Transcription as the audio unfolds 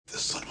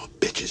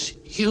is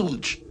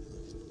huge.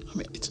 I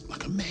mean, it's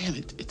like a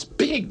man. It's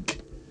big.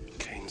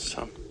 Kane's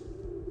son.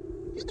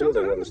 You still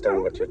don't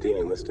understand what you're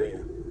dealing with, do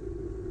you?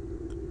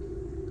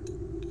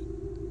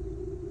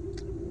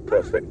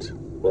 Perfect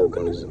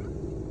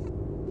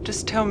organism.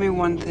 Just tell me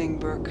one thing,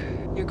 Burke.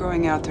 You're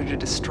going out there to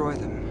destroy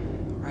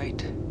them,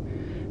 right?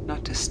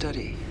 Not to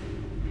study,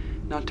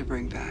 not to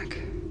bring back,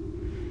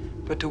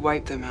 but to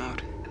wipe them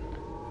out.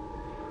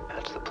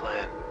 That's the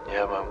plan. You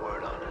have my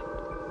word on it.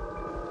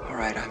 All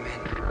right, I'm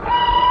in.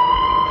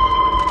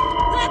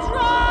 Let's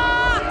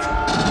rock!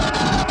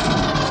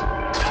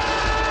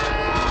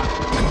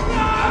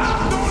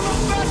 Don't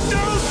look back,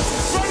 dude!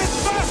 Run as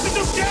fast as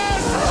you can!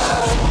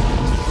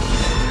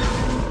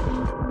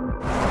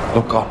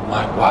 Look on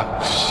my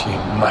works, ye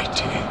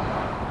mighty,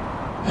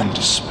 and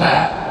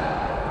despair.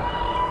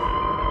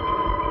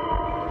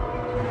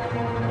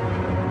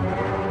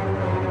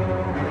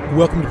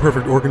 Welcome to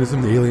Perfect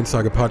Organism, the Alien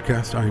Saga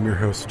podcast. I am your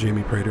host,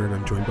 Jamie Prater, and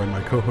I'm joined by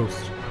my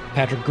co-host,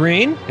 Patrick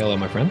Green. Hello,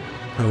 my friend.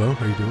 Hello,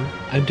 how are you doing?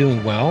 I'm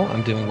doing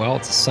well.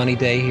 It's a sunny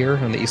day here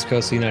on the East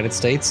Coast of the United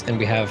States, and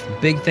we have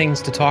big things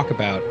to talk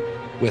about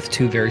with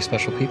two very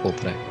special people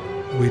today.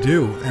 We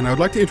do, and I'd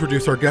like to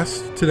introduce our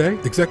guests today,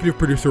 executive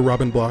producer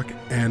Robin Block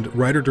and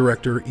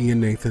writer-director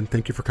Ian Nathan.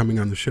 Thank you for coming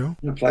on the show.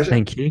 My pleasure.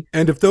 Thank you.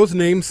 And if those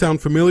names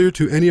sound familiar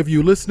to any of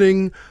you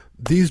listening,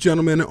 these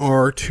gentlemen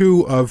are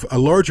two of a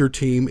larger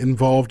team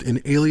involved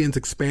in Aliens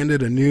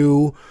Expanded, a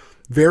new,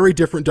 very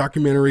different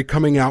documentary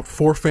coming out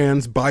for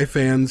fans, by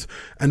fans,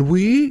 and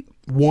we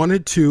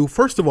wanted to,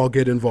 first of all,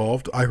 get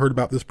involved. I heard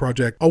about this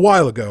project a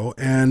while ago,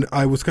 and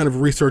I was kind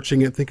of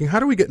researching it, thinking, how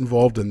do we get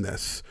involved in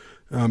this?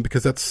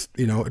 Because that's,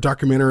 a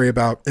documentary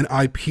about an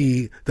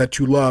IP that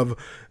you love,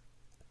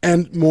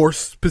 and more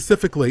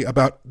specifically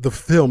about the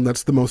film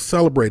that's the most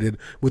celebrated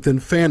within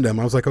fandom.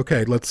 I was like,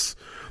 okay,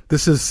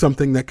 this is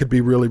something that could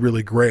be really,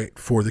 really great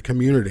for the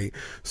community.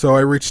 So I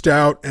reached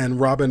out and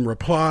Robin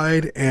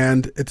replied,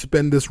 and it's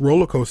been this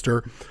roller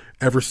coaster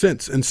ever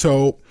since. And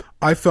so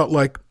I felt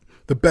like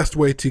the best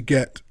way to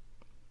get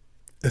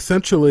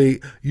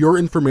essentially your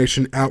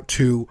information out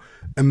to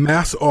a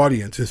mass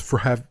audience is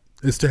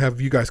to have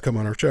you guys come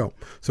on our show.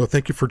 So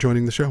thank you for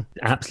joining the show.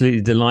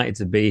 Absolutely delighted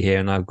to be here.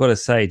 And I've got to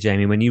say,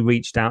 Jamie, when you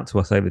reached out to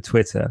us over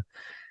Twitter,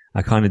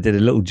 I kind of did a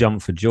little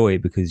jump for joy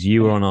because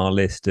you were on our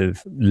list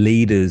of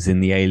leaders in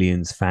the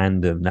Aliens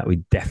fandom that we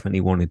definitely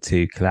wanted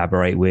to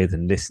collaborate with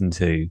and listen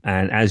to.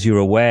 And as you're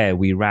aware,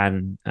 we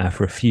ran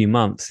for a few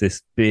months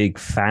this big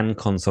fan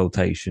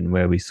consultation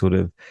where we sort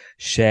of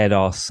shared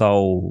our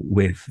soul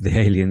with the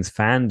Aliens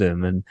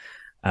fandom and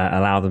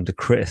allow them to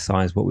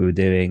criticize what we were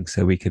doing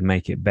so we could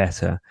make it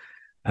better.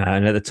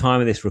 And at the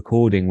time of this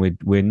recording,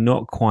 we're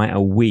not quite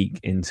a week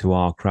into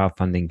our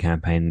crowdfunding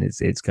campaign.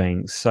 It's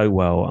going so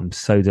well. I'm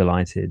so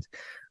delighted.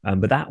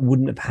 But that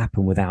wouldn't have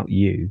happened without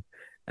you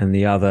and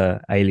the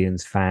other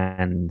Aliens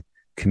fan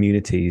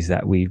communities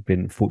that we've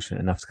been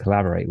fortunate enough to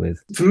collaborate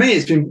with. For me,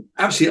 it's been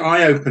absolutely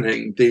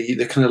eye-opening,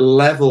 the kind of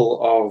level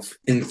of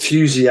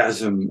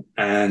enthusiasm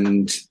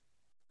and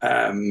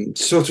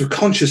sort of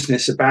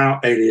consciousness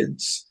about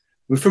aliens.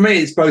 For me,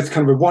 it's both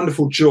kind of a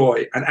wonderful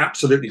joy and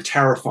absolutely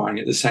terrifying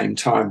at the same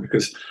time,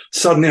 because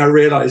suddenly I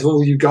realize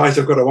all you guys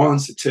have got to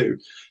answer to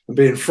and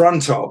be in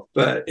front of.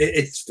 But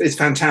it's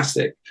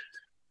fantastic.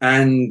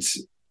 And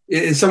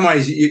in some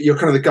ways, you're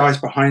kind of the guys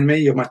behind me.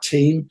 You're my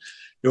team.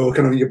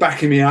 You're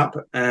backing me up.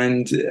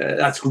 And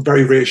that's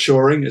very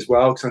reassuring as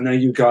well, because I know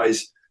you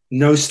guys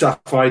know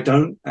stuff I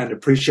don't and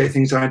appreciate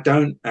things I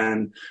don't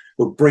and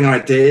will bring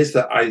ideas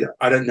that I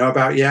don't know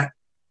about yet.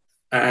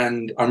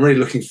 And I'm really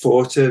looking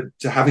forward to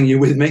having you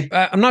with me.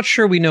 I'm not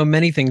sure we know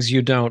many things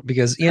you don't,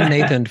 because Ian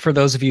Nathan, for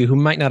those of you who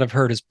might not have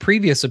heard his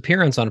previous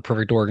appearance on A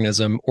Perfect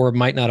Organism or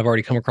might not have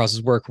already come across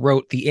his work,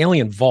 wrote The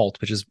Alien Vault,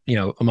 which is,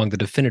 among the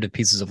definitive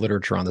pieces of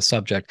literature on the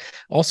subject.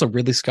 Also,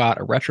 Ridley Scott,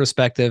 a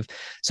retrospective.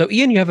 So,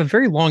 Ian, you have a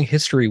very long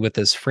history with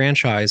this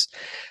franchise.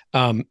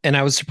 And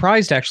I was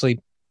surprised,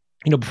 actually.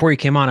 Before you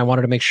came on, I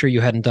wanted to make sure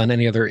you hadn't done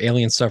any other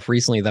Alien stuff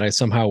recently that I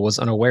somehow was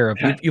unaware of.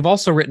 You've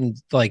also written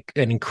like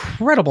an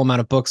incredible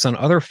amount of books on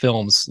other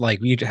films. Like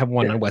you have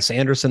one on Wes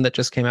Anderson that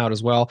just came out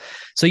as well.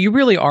 So you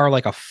really are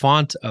like a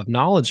font of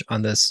knowledge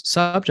on this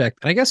subject.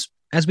 And I guess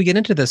as we get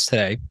into this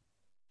today,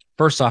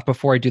 first off,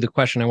 before I do the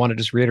question, I want to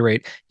just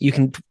reiterate, you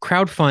can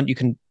crowdfund, you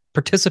can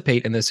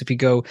participate in this if you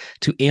go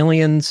to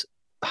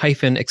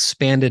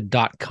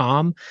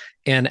aliens-expanded.com.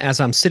 And as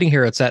I'm sitting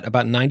here, it's at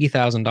about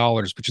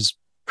 $90,000, which is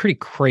pretty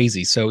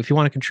crazy. So if you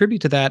want to contribute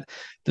to that,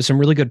 there's some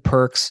really good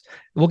perks.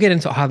 We'll get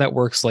into how that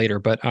works later.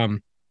 But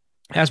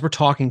as we're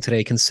talking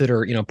today,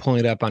 consider,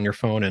 pulling it up on your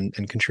phone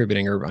and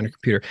contributing, or on your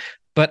computer.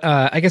 But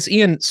I guess,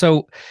 Ian,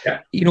 so,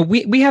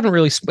 we haven't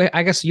really,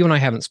 I guess you and I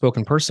haven't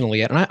spoken personally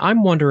yet. And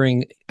I'm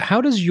wondering,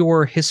 how does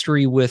your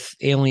history with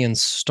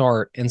Aliens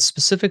start? And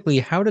specifically,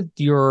 how did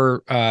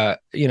your, how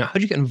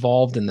did you get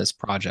involved in this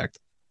project?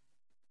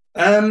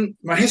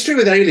 My history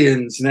with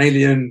Aliens and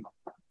Alien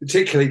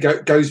particularly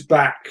goes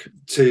back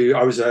to,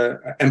 I was a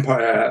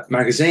Empire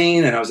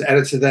magazine and I was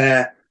editor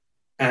there.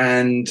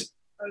 And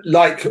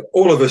like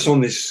all of us on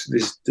this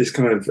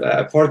kind of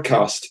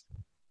podcast,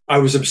 I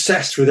was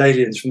obsessed with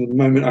Aliens from the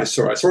moment I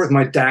saw it. I saw it with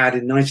my dad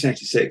in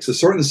 1986. I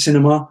saw it in the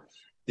cinema,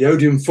 the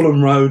Odeon,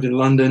 Fulham Road in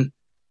London.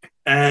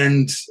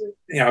 And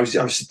I was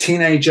a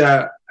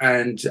teenager,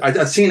 and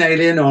I'd seen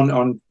Alien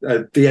on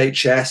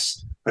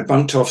VHS. I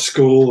bunked off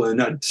school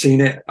and I'd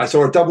seen it. I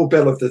saw a double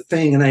bill of The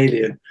Thing and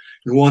Alien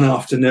in one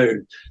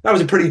afternoon. That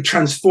was a pretty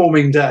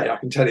transforming day, I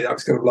can tell you. That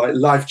was kind of like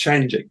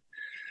life-changing.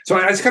 So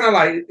it's kind of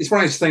like, it's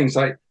one of those things,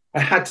 like, I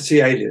had to see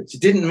Aliens.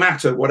 It didn't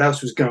matter what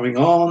else was going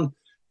on.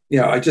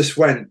 I just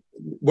went,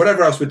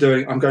 whatever else we're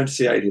doing, I'm going to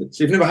see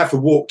Aliens. Even if I have to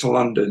walk to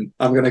London,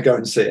 I'm going to go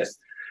and see it.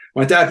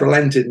 My dad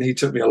relented and he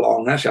took me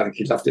along. Actually, I think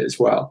he loved it as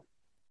well.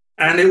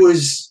 And it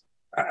was,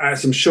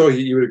 as I'm sure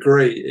you would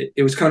agree,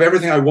 it was kind of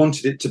everything I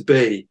wanted it to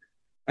be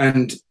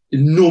and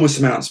enormous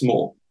amounts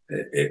more.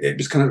 It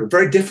was kind of a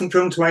very different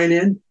film to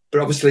Alien,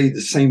 but obviously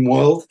the same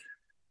world.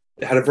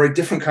 It had a very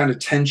different kind of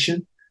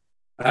tension.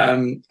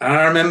 And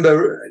I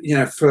remember,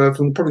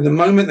 from probably the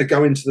moment they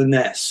go into the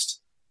nest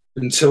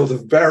until the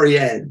very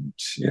end,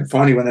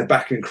 finally when they're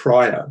back in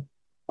cryo,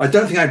 I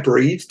don't think I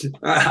breathed.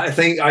 I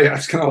think I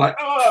was kind of like,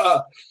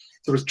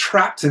 sort of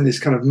trapped in this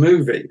kind of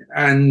movie.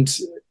 And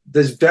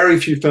there's very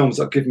few films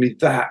that give me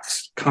that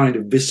kind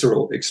of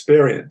visceral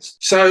experience.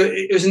 So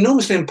it was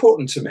enormously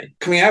important to me.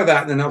 Coming out of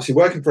that, and then obviously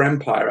working for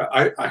Empire,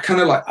 I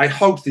kind of I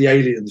hugged the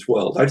Aliens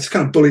world. I just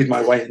kind of bullied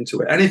my way into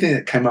it. Anything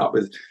that came up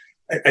with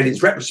Aliens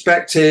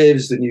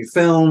retrospectives, the new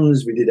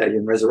films, we did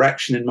Alien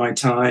Resurrection in my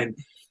time,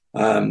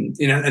 and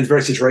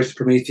various iterations of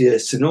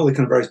Prometheus and all the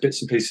kind of various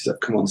bits and pieces that have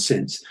come on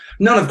since.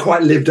 None have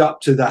quite lived up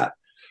to that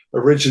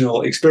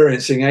original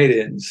experiencing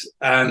Aliens.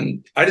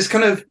 I just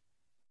kind of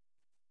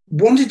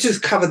wanted to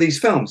cover these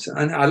films.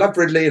 And I love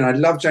Ridley and I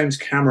love James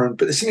Cameron,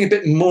 but there's something a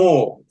bit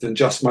more than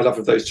just my love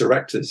of those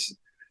directors.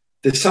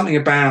 There's something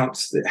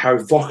about how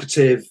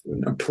evocative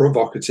and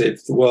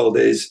provocative the world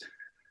is,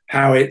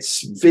 how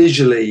it's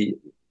visually,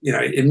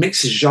 it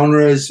mixes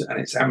genres and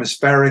it's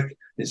atmospheric, and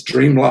it's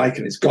dreamlike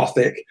and it's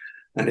gothic,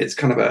 and it's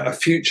kind of a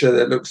future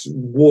that looks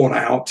worn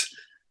out.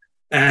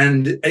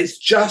 And it's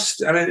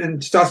just,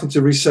 and starting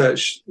to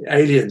research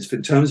Aliens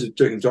in terms of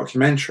doing a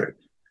documentary,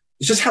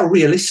 it's just how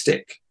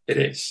realistic it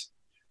is.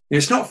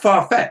 It's not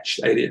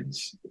far-fetched,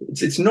 Aliens.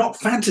 It's not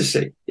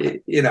fantasy.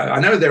 I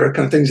know there are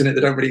kind of things in it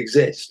that don't really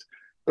exist,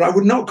 but I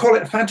would not call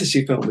it a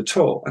fantasy film at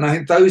all. And I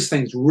think those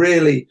things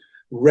really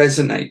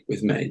resonate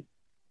with me.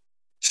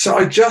 So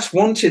I just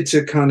wanted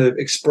to kind of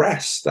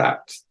express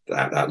that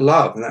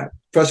love. And that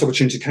first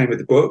opportunity came with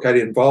the book,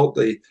 Alien Vault.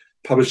 The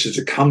publishers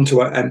had come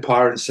to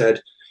Empire and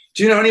said,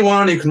 do you know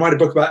anyone who can write a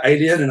book about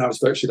Alien? And I was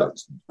virtually like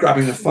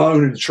grabbing the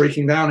phone and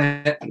shrieking down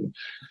it. And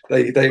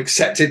they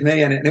accepted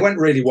me, and it went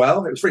really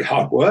well. It was really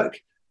hard work,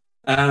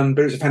 but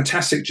it was a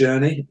fantastic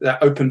journey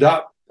that opened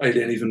up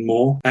Alien even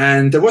more.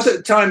 And there was at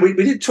the time, we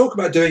did talk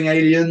about doing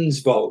Aliens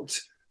Vault,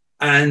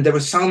 and there were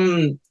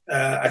some,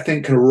 I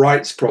think, kind of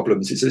rights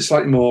problems. It's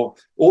slightly more,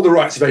 all the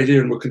rights of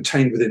Alien were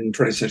contained within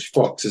 20th Century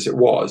Fox as it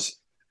was.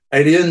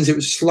 Aliens, it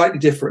was slightly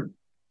different.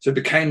 So it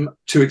became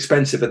too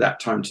expensive at that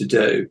time to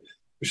do,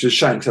 which is a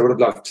shame because I would have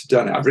loved to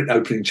have done it. I've written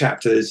opening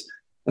chapters.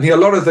 I think a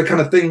lot of the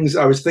kind of things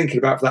I was thinking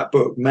about for that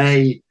book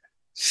may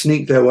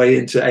sneak their way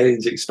into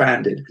Aliens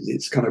Expanded, because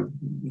it's kind of,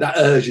 that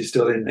urge is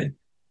still in me.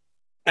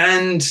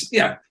 And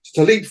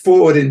to leap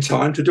forward in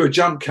time, to do a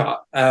jump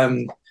cut,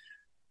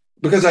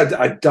 because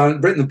I'd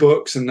written the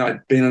books and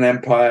I'd been on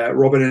Empire,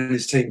 Robin and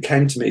his team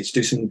came to me to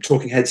do some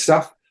talking head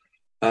stuff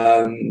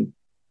for In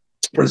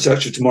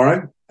Search of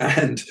Tomorrow.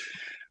 And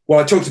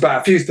while I talked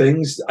about a few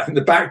things, I think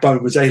the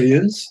backbone was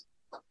Aliens.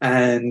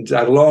 And I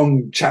had a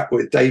long chat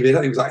with David.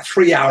 I think it was like a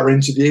 3-hour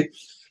interview.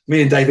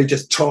 Me and David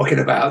just talking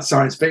about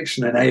science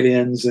fiction and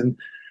aliens. And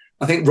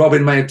I think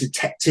Robin may have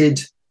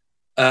detected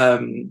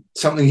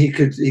something he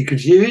could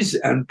use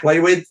and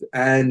play with.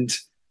 And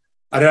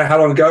I don't know how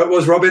long ago it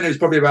was, Robin. It was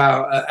probably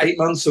about 8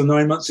 months or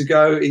 9 months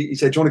ago. He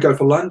said, do you want to go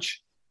for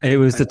lunch? It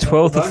was the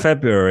 12th of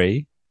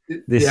February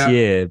this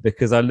year,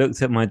 because I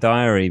looked at my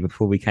diary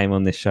before we came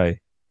on this show.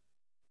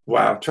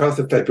 Wow, 12th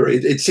of February.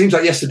 It seems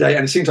like yesterday,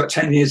 and it seems like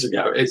 10 years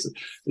ago.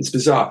 It's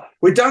bizarre.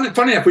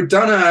 Funny enough, we'd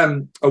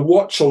done a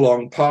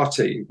watch-along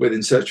party with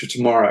In Search of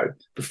Tomorrow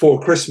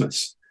before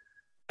Christmas.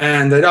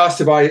 And they'd asked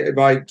if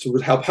I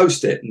would help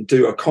host it and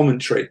do a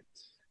commentary.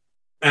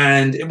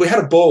 And we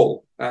had a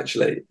ball,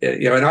 actually.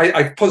 And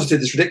I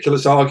posited this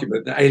ridiculous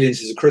argument that Aliens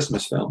is a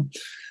Christmas film.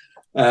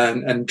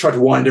 And try to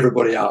wind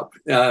everybody up.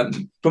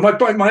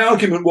 But my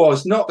argument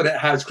was not that it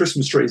has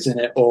Christmas trees in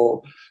it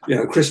or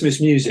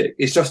Christmas music.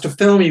 It's just a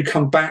film you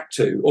come back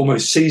to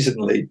almost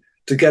seasonally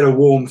to get a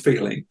warm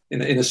feeling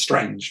in a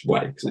strange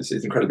way, because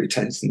it's incredibly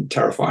tense and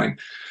terrifying.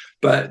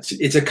 But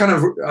it's a kind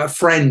of a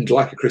friend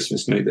like a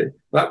Christmas movie.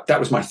 That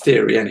was my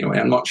theory anyway.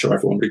 I'm not sure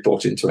everyone really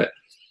bought into it.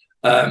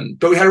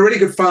 But we had a really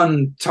good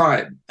fun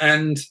time.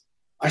 And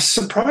I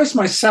surprised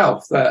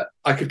myself that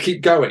I could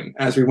keep going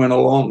as we went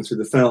along through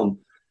the film.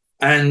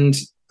 And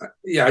I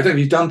don't know if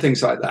you've done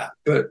things like that,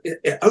 but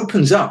it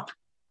opens up.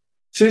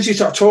 As soon as you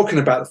start talking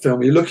about the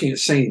film, you're looking at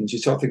scenes, you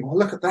start thinking, well,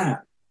 look at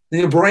that. And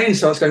your brain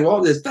starts going,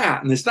 well, there's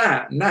that, and there's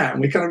that, and that.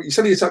 And we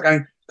suddenly start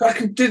going, God, I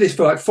can do this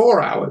for like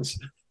 4 hours.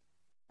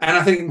 And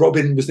I think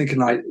Robin was thinking,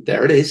 like,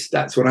 there it is.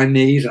 That's what I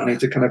need. I need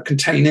to kind of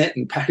contain it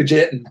and package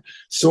it and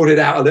sort it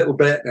out a little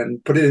bit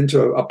and put it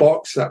into a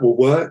box that will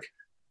work.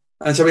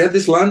 And so we had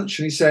this lunch,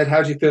 and he said,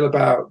 how do you feel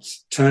about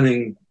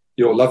turning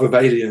your love of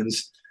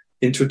aliens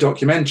into a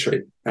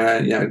documentary?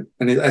 And, you know,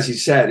 and as he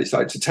said, it's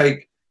like to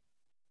take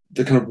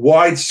the kind of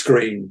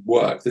widescreen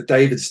work that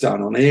David's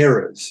done on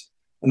eras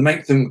and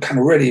make them kind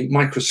of really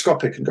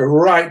microscopic and go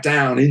right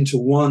down into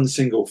one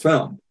single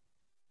film.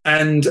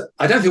 And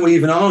I don't think we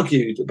even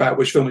argued about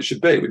which film it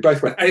should be. We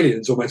both went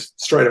Aliens almost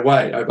straight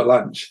away over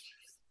lunch,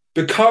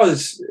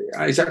 because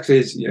exactly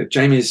as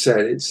Jamie has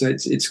said,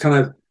 it's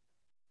kind of,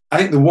 I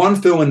think the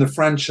one film in the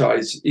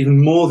franchise,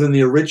 even more than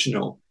the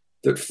original,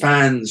 that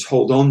fans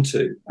hold on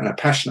to and are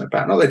passionate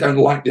about. Not they don't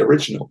like the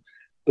original,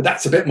 but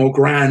that's a bit more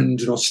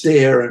grand and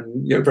austere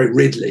and very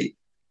Ridley.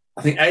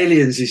 I think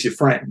Aliens is your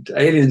friend.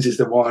 Aliens is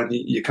the one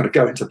you kind of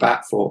go into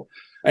bat for.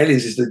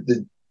 Aliens is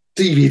the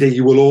DVD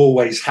you will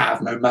always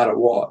have, no matter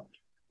what.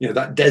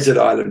 That desert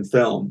island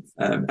film.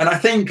 And I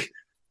think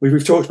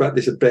we've talked about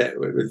this a bit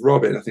with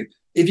Robin. I think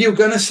if you're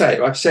going to say,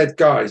 I've said,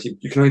 guys,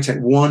 you can only take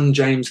one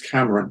James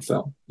Cameron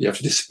film. You have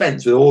to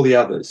dispense with all the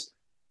others.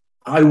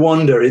 I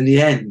wonder, in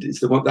the end, is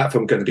that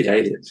film going to be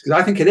Aliens? Because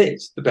I think it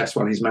is the best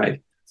one he's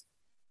made.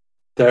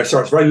 Sorry, it's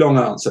a very long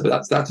answer,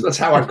 but that's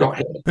how I've got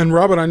here. And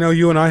Robin, I know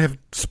you and I have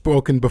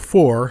spoken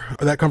before.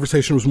 That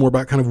conversation was more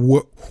about kind of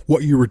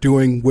what you were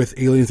doing with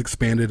Aliens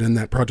Expanded in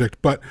that project.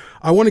 But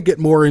I want to get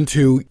more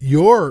into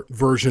your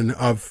version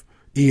of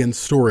Ian's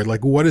story.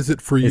 Like, what is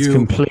it for you? It's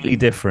completely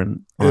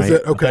different. Is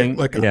it? Okay.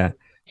 Yeah.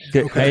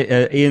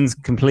 Okay. Ian's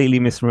completely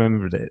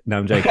misremembered it. No,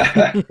 I'm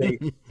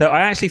joking. So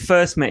I actually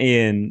first met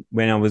Ian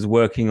when I was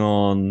working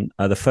on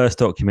the first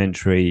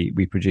documentary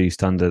we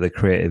produced under the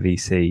Creative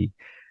EC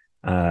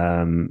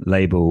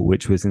label,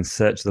 which was In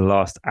Search of the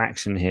Last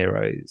Action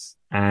Heroes.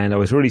 And I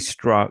was really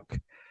struck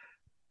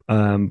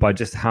by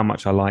just how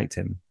much I liked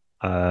him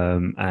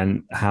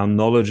and how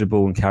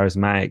knowledgeable and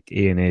charismatic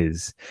Ian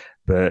is.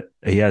 But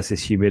he has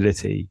this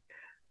humility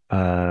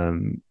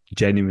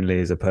genuinely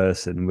as a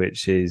person,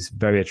 which is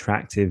very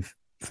attractive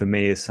for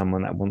me as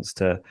someone that wants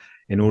to,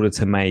 in order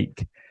to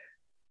make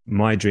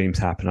my dreams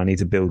happen, I need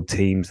to build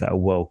teams that are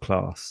world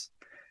class.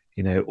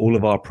 All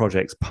of our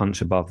projects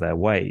punch above their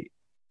weight.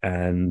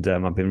 And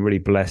I've been really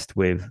blessed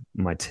with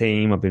my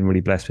team. I've been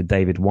really blessed with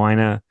David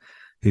Weiner,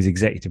 who's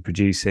executive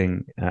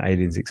producing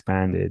Aliens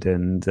Expanded.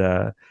 And,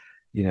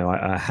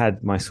 I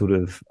had my sort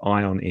of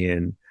eye on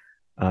Ian.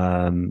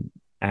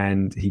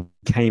 And he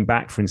came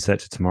back for In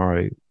Search of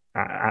Tomorrow.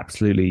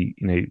 Absolutely,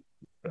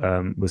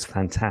 was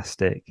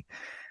fantastic.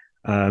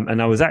 And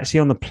I was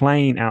actually on the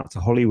plane out to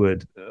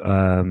Hollywood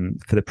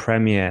for the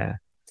premiere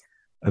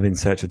of In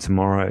Search of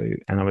Tomorrow.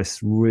 And I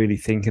was really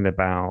thinking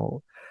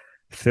about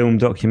film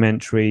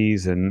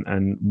documentaries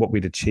and what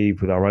we'd achieved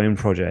with our own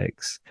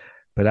projects.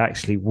 But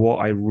actually what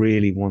I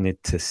really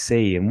wanted to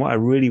see and what I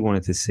really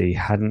wanted to see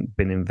hadn't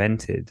been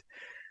invented.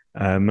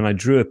 And I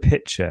drew a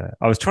picture.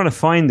 I was trying to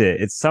find it.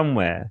 It's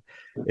somewhere.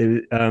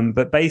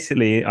 But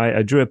basically,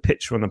 I drew a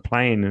picture on the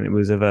plane, and it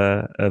was of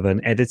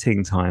an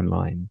editing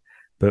timeline,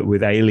 but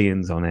with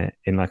aliens on it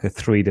in like a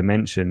 3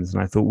 dimensions.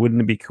 And I thought,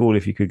 wouldn't it be cool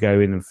if you could go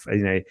in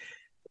and,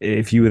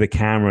 if you were the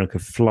camera,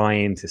 could fly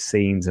into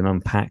scenes and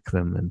unpack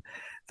them. And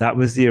that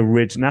was the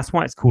original. That's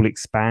why it's called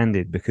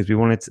Expanded, because we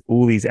wanted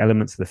all these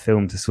elements of the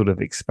film to sort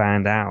of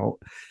expand out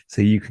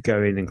so you could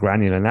go in and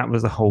granular. And that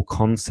was the whole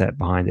concept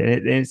behind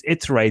it. It's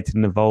iterated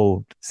and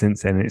evolved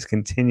since then, and it's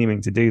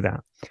continuing to do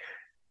that.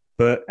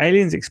 But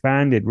Aliens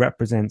Expanded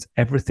represents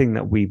everything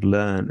that we've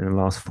learned in the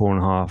last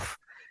 4.5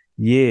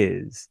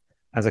 years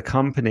as a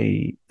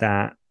company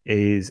that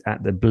is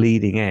at the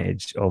bleeding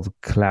edge of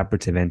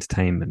collaborative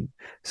entertainment.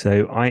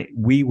 So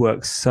we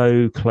work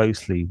so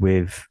closely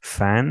with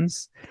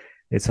fans.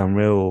 It's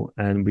unreal.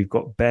 And we've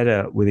got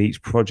better with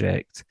each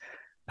project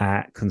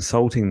at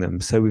consulting them.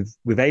 So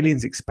with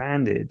Aliens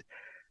Expanded,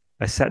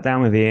 I sat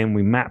down with Ian,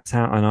 we mapped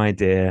out an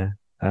idea.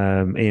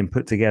 Ian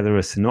put together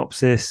a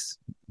synopsis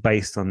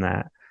based on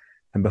that.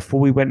 And before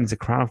we went into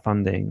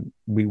crowdfunding,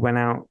 we went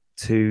out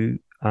to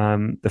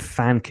the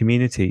fan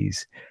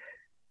communities.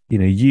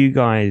 You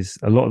guys,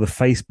 a lot of the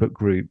Facebook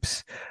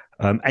groups,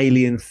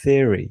 Alien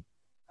Theory,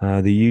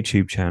 the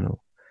YouTube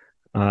channel,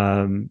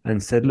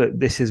 and said, look,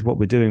 this is what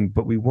we're doing,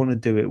 but we want to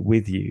do it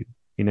with you.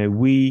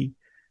 We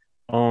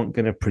aren't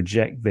going to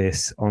project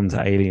this onto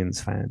Aliens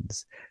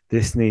fans.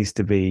 This needs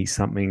to be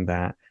something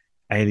that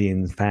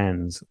Alien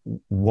fans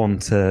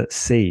want to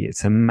see.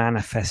 It's a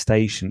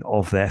manifestation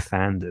of their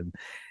fandom.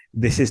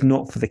 This is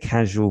not for the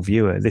casual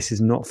viewer. This is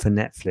not for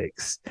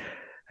Netflix.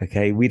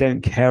 Okay, we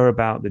don't care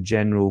about the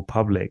general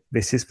public.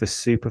 This is for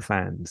super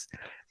fans.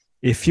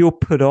 If you're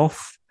put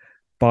off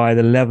by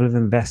the level of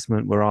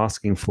investment we're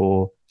asking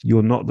for,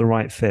 you're not the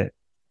right fit,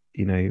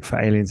 for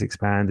Aliens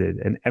Expanded.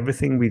 And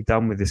everything we've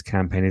done with this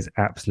campaign is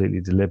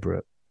absolutely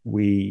deliberate.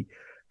 We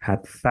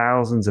had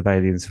thousands of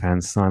Aliens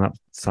fans sign up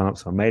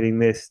to our mailing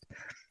list.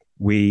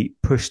 We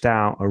pushed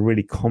out a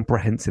really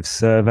comprehensive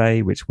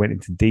survey, which went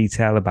into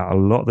detail about a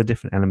lot of the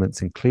different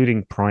elements,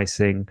 including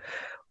pricing,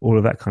 all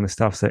of that kind of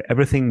stuff. So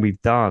everything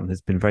we've done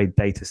has been very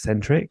data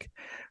centric,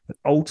 but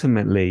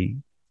ultimately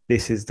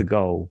this is the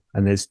goal.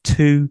 And there's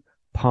two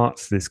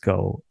parts to this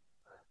goal.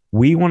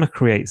 We want to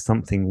create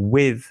something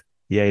with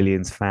the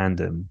Aliens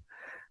fandom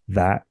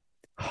that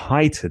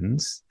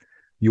heightens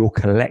your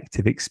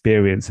collective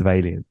experience of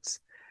Aliens.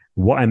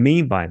 What I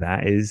mean by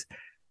that is,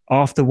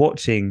 after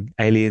watching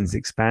Aliens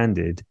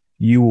Expanded,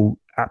 you will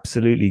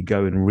absolutely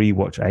go and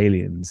rewatch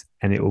Aliens,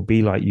 and it will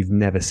be like you've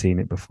never seen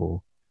it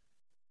before.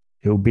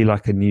 It will be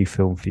like a new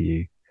film for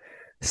you.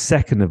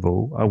 Second of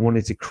all, I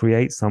wanted to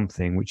create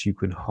something which you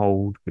can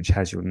hold, which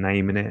has your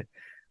name in it,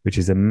 which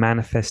is a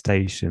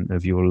manifestation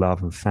of your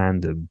love and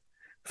fandom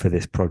for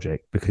this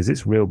project, because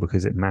it's real,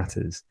 because it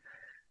matters.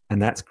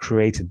 And that's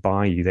created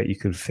by you, that you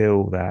can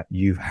feel that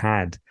you've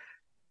had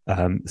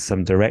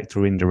some direct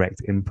or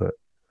indirect input.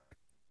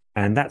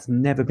 And that's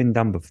never been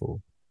done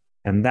before.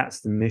 And that's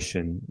the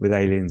mission with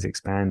Aliens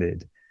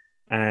Expanded.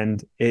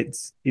 And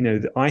it's, you know,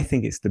 I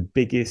think it's the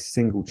biggest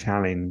single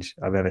challenge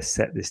I've ever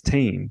set this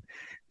team,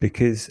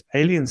 because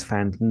Aliens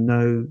fans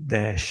know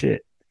their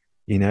shit,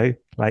 you know,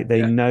 like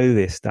they know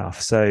this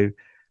stuff. So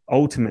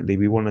ultimately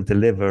we want to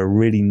deliver a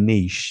really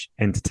niche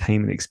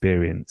entertainment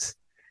experience.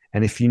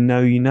 And if you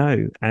know, you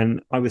know.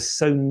 And I was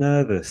so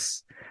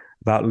nervous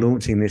about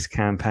launching this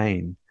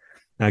campaign.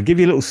 Now, I'll give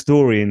you a little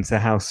story into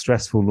how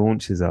stressful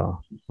launches are,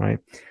 right?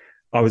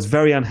 I was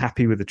very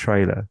unhappy with the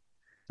trailer,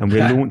 and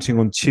we're launching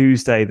on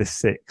Tuesday the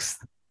 6th,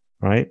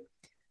 right?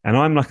 And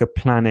I'm like a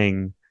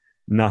planning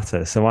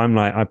nutter. So I'm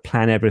like, I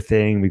plan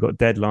everything. We got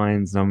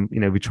deadlines, and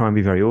we try and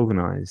be very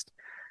organized.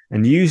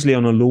 And usually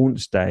on a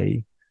launch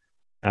day,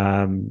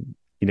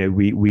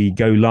 we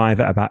go live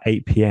at about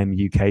 8 p.m.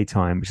 UK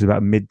time, which is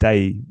about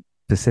midday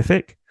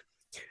Pacific.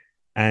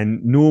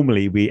 And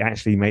normally we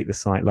actually make the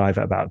site live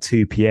at about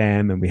 2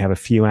 p.m. and we have a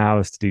few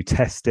hours to do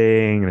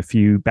testing, and a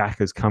few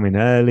backers come in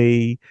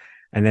early.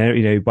 And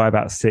then, by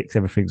about 6,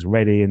 everything's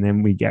ready. And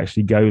then we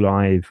actually go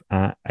live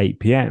at 8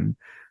 p.m.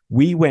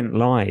 We went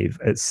live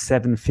at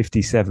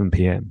 7:57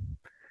 p.m.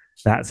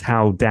 That's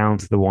how down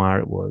to the wire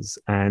it was.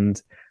 And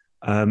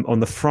on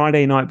the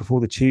Friday night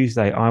before the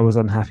Tuesday, I was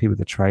unhappy with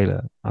the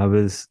trailer. I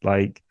was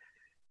like,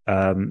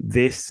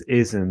 this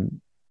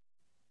isn't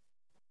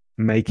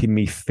making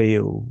me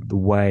feel the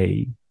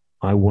way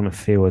I want to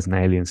feel as an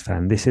Aliens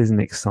fan. This isn't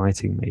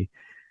exciting me.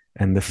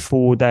 And the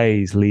 4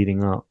 days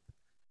leading up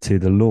to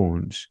the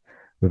launch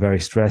were very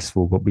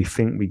stressful, but we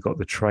think we got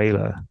the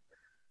trailer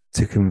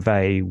to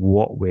convey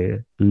what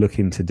we're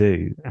looking to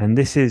do. And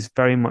this is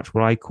very much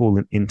what I call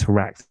an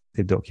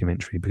interactive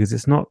documentary, because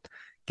it's not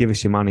give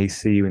us your money,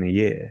 see you in a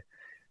year.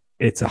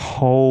 It's a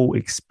whole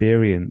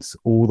experience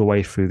all the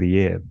way through the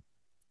year.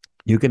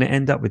 You're going to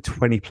end up with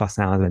 20 plus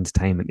hours of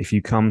entertainment. If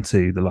you come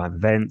to the live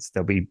events,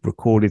 they'll be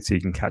recorded so you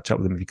can catch up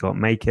with them if you can't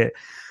make it.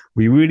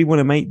 We really want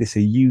to make this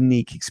a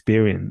unique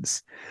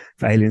experience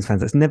for Aliens fans.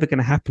 That's never going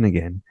to happen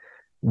again.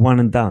 One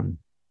and done,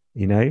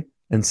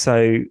 And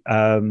so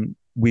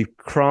we've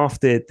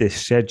crafted this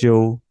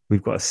schedule.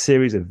 We've got a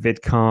series of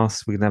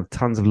vidcasts. We're going to have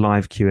tons of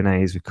live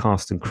Q&As with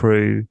cast and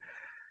crew.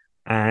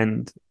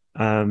 And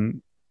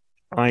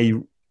I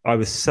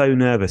was so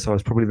nervous. I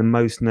was probably the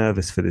most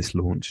nervous for this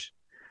launch.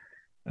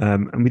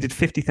 And we did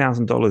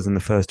 $50,000 in the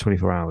first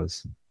 24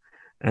 hours.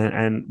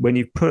 And when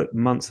you put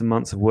months and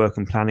months of work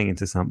and planning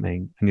into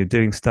something, and you're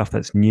doing stuff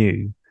that's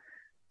new,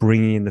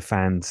 bringing in the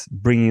fans,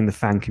 bringing in the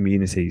fan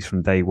communities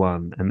from day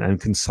one, and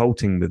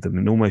consulting with them,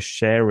 and almost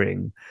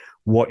sharing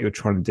what you're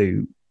trying to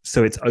do,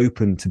 so it's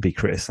open to be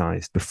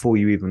criticized before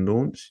you even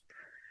launch.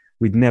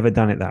 We'd never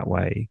done it that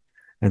way.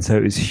 And so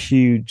it was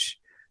huge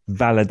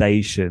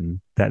validation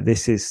that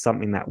this is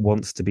something that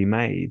wants to be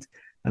made.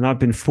 And I've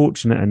been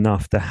fortunate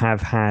enough to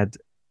have had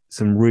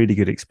some really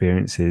good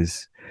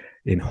experiences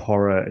in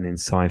horror and in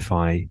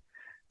sci-fi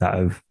that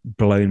have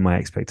blown my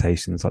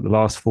expectations. Like the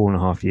last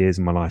 4.5 years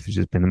of my life has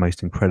just been the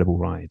most incredible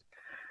ride.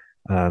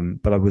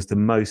 But I was the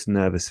most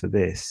nervous for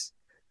this.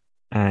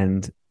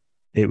 And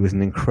it was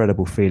an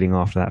incredible feeling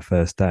after that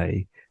first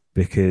day,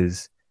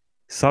 because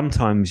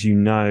sometimes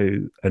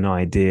an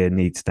idea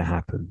needs to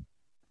happen,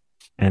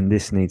 and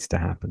this needs to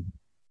happen.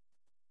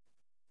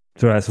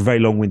 So that's a very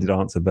long-winded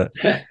answer, but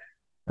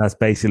that's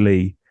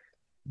basically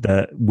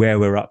where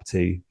we're up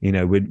to.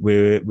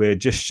 We're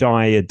just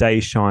a day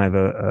shy of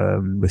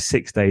we're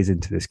 6 days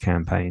into this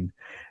campaign,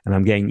 and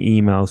I'm getting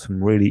emails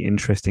from really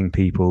interesting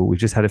people. We've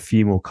just had a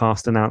few more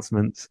cast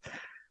announcements.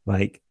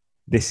 Like,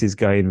 this is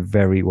going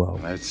very well.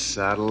 Let's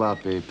saddle up,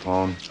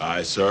 Apone.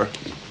 Aye, sir.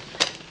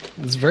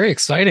 It's very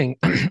exciting.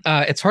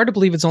 It's hard to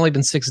believe it's only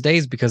been 6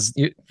 days, because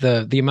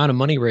the amount of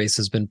money raised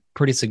has been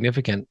pretty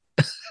significant.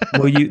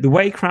 Well, the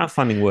way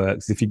crowdfunding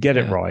works, if you get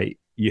it right,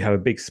 you have a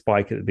big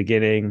spike at the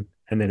beginning,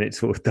 and then it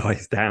sort of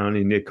dies down,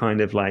 and you're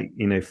kind of like,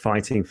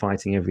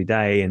 fighting every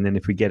day. And then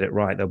if we get it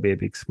right, there'll be a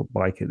big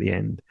spike at the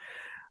end.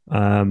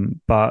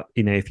 But,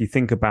 if you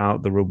think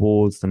about the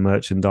rewards, the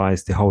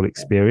merchandise, the whole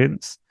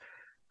experience,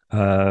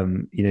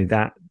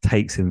 that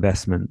takes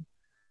investment.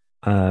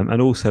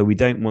 And also, we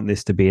don't want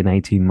this to be an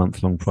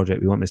 18-month long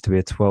project. We want this to be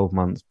a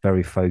 12-month,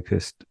 very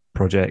focused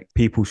project,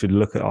 people should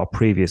look at our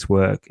previous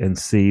work and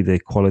see the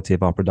quality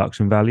of our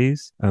production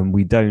values. And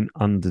we don't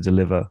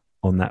under-deliver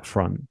on that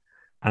front.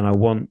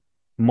 And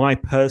my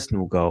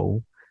personal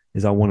goal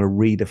is I want to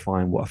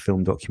redefine what a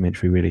film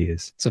documentary really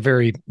is. It's a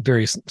very,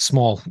 very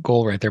small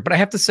goal right there. But I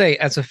have to say,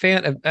 as a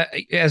fan of,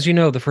 as you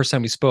know, the first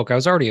time we spoke, I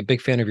was already a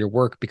big fan of your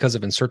work because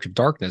of In Search of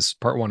Darkness,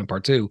 part 1 and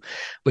part 2,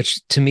 which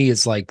to me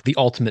is like the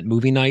ultimate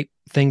movie night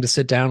thing to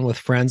sit down with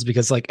friends,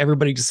 because like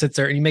everybody just sits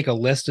there and you make a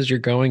list as you're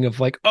going of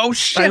like, oh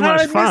shit, so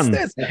much fun.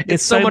 This?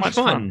 It's so much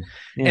fun.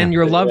 Yeah. And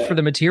your love for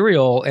the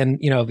material and,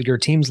 you know, your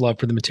team's love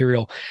for the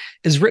material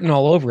is written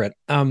all over it.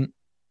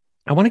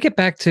 I want to get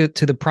back to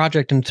the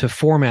project and to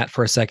format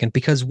for a second,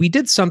 because we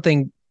did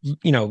something,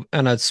 you know,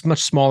 on a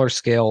much smaller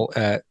scale,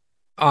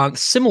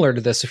 similar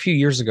to this a few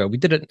years ago. We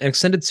did an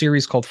extended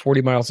series called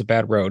 40 Miles of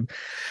Bad Road,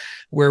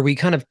 where we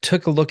kind of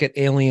took a look at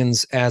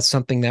Aliens as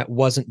something that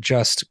wasn't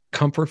just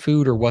comfort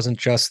food or wasn't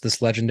just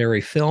this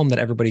legendary film that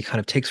everybody kind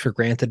of takes for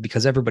granted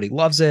because everybody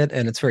loves it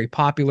and it's very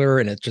popular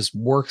and it just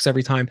works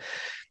every time.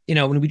 You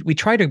know, when we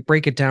try to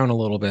break it down a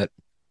little bit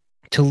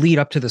to lead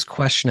up to this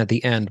question at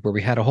the end, where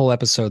we had a whole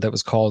episode that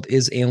was called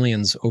 "Is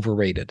Aliens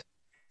Overrated?"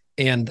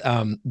 And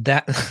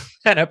that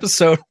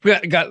episode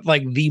got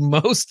like the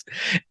most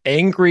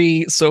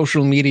angry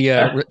social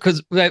media,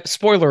 because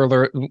spoiler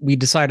alert, we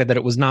decided that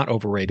it was not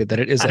overrated, that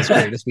it is as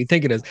great as we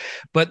think it is.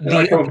 But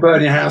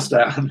burn your house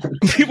down.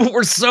 People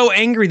were so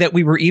angry that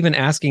we were even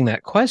asking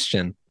that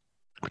question,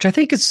 which I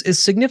think is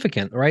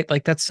significant, right?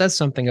 Like that says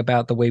something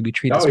about the way we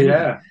treat this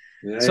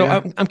movie. So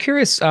I'm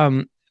curious,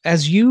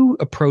 as you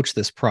approach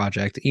this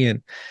project,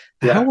 Ian,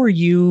 how are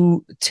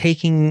you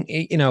taking,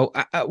 you know,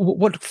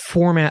 what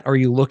format are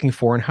you looking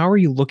for, and how are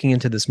you looking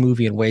into this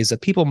movie in ways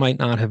that people might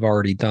not have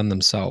already done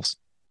themselves?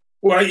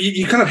 Well,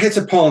 you kind of hit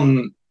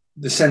upon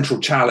the central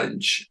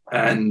challenge,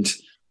 and,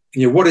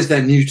 you know, what is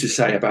there new to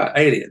say about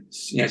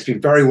Aliens? You know, it's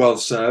been very well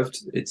served.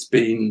 It's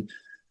been,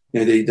 you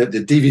know,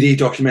 the DVD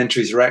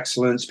documentaries are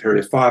excellent.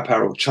 Superior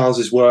Firepower, or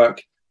Charles's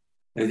work.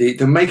 You know,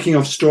 the making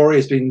of story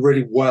has been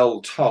really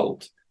well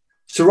told.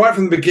 So right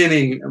from the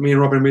beginning, me and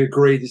Robin, we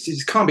agreed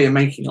this can't be a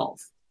making of.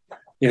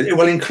 You know, it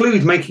will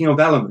include making of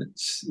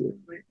elements.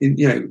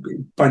 You know,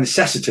 by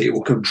necessity, it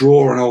will kind of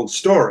draw on old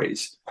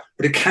stories,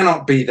 but it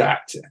cannot be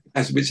that.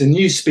 As it's a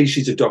new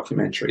species of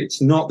documentary.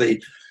 It's not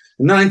the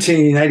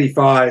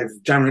 1985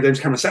 James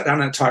Cameron sat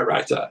down at a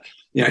typewriter,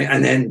 you know,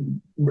 and then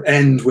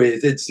end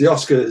with it's the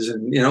Oscars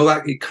and, you know,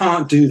 that you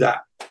can't do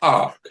that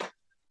arc.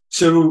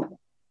 So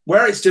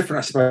where it's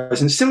different, I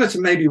suppose, and similar to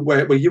maybe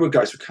where you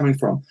guys were coming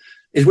from,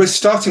 is we're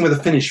starting with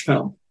a finished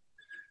film.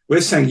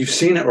 We're saying you've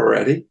seen it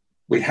already.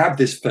 We have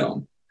this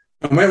film.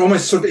 And we're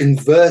almost sort of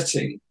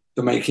inverting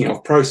the making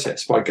of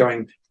process by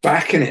going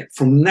back in it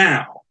from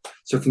now.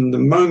 So from the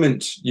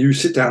moment you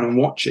sit down and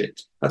watch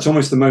it, that's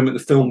almost the moment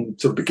the film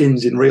sort of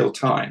begins in real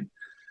time.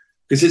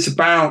 Because it's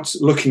about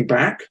looking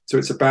back. So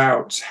it's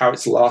about how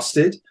it's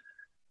lasted.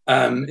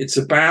 It's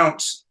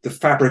about the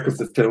fabric of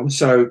the film.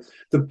 So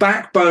the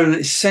backbone,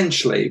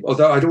 essentially,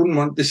 although I don't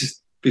want this is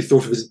be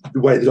thought of as the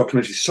way the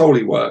documentary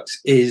solely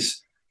works,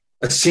 is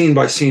a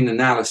scene-by-scene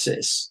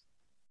analysis.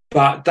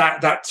 But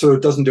that sort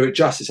of doesn't do it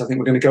justice. I think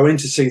we're going to go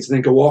into scenes and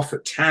then go off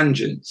at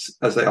tangents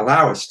as they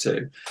allow us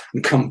to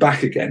and come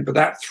back again. But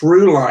that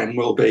through line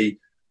will be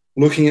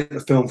looking at the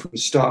film from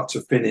start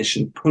to finish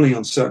and pulling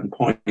on certain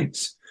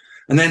points.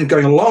 And then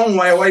going a long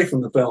way away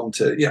from the film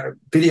to, you know,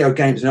 video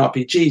games and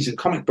RPGs and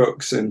comic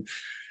books and,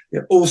 you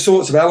know, all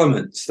sorts of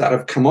elements that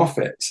have come off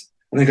it.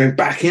 And then going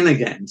back in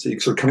again. So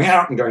you're sort of coming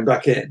out and going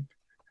back in.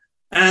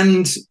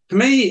 And for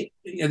me,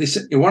 you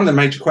know, one of the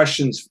major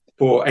questions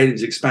for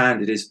Aliens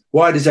Expanded is,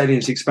 why does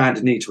Aliens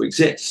Expanded need to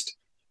exist?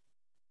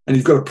 And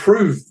you've got to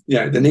prove, you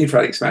know, the need for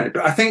Aliens Expanded.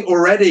 But I think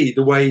already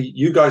the way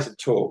you guys have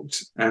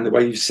talked and the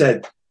way you've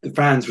said the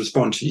fans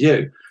respond to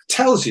you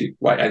tells you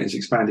why Aliens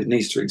Expanded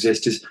needs to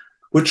exist. Is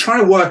we're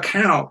trying to work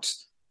out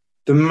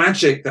the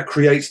magic that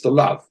creates the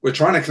love. We're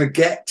trying to kind of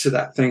get to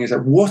that thing. Is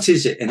like, what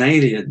is it in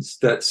Aliens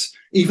that's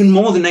even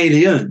more than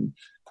Alien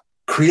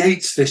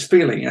creates this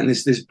feeling and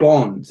this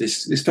bond?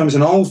 This film is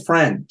an old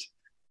friend.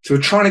 So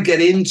we're trying to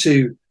get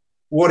into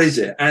what is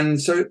it.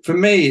 And so for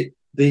me,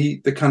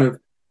 the kind of,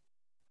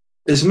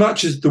 as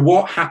much as the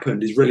what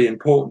happened is really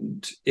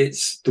important,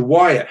 it's the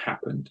why it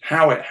happened,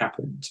 how it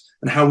happened,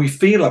 and how we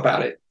feel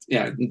about it, you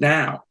know,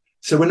 now.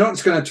 So we're not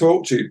just going to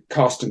talk to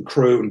cast and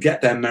crew and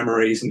get their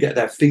memories and get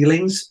their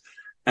feelings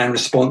and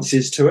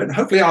responses to it, and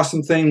hopefully ask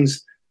them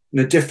things in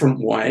a different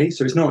way.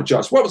 So it's not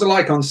just, what was it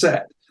like on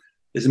set?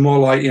 It's more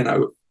like, you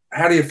know,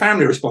 how do your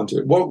family respond to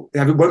it? When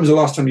was the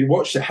last time you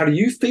watched it? How do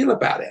you feel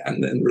about it?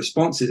 And the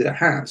responses it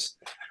has,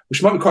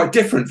 which might be quite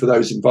different for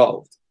those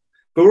involved.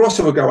 But we'll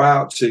also go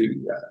out to,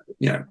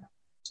 you know,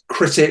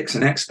 critics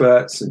and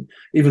experts and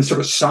even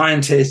sort of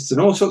scientists and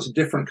all sorts of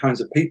different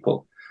kinds of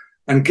people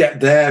and get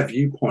their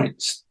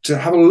viewpoints to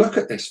have a look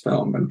at this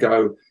film and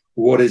go,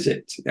 what is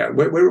it? You know,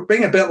 we're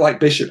being a bit like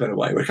Bishop in a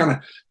way. We're kind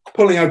of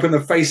pulling open the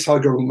face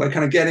hugger and we're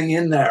kind of getting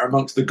in there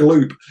amongst the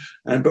gloop.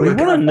 But we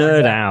want to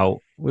nerd out.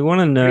 We want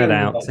to nerd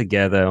out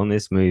together on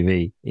this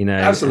movie, you know.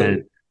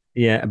 Absolutely.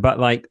 Yeah, but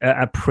like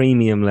at a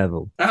premium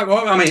level.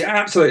 Well, I mean,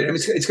 absolutely. I mean,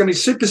 it's going to be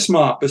super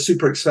smart, but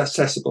super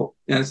accessible.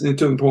 You know, it's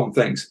two important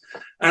things.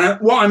 And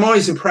what I'm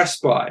always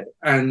impressed by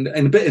and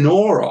a bit in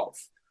awe of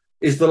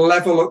is the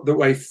level of the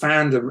way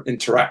fandom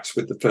interacts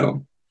with the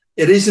film.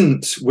 It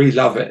isn't, we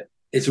love it.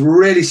 It's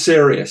really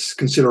serious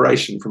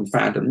consideration from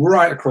fandom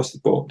right across the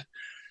board.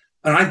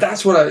 And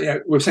that's what we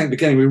were saying at the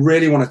beginning, we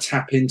really want to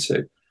tap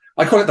into.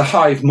 I call it the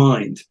hive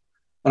mind.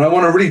 And I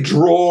want to really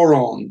draw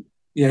on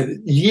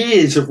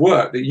years of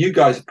work that you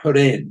guys have put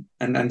in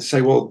and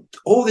say, well,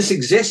 all this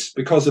exists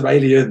because of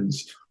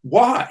Aliens.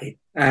 Why?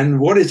 And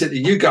what is it that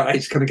you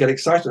guys kind of get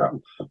excited about?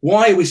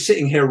 Why are we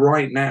sitting here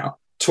right now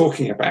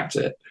talking about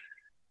it?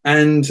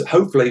 And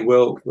hopefully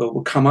we'll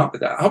come up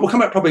with that. We'll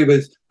come up probably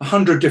with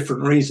 100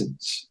 different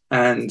reasons.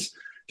 And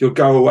you'll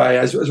go away,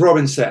 as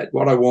Robin said,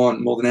 what I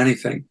want more than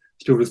anything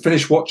is people to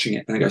finish watching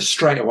it and they go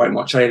straight away and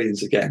watch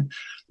Aliens again.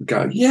 And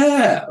go,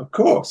 yeah, of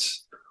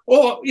course.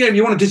 Or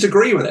you want to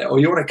disagree with it, or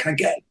you want to kind of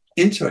get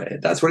into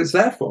it. That's what it's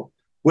there for.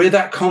 We're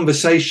that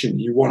conversation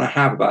you want to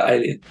have about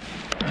Alien.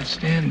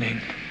 Outstanding.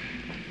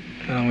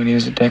 All we need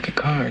is a deck of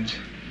cards.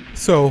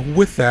 So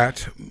with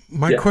that,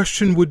 my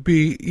question would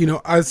be,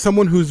 as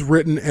someone who's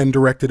written and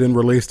directed and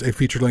released a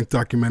feature-length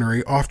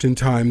documentary,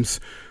 oftentimes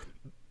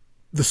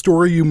the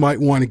story you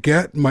might want to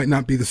get might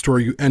not be the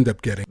story you end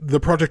up getting. The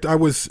project I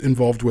was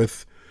involved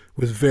with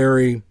was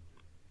very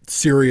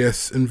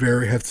serious and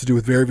has to do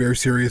with very, very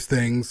serious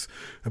things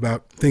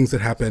about things that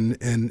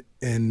happen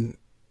in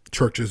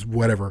churches,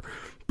 whatever.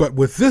 But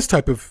with this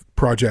type of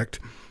project,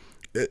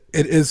 it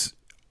is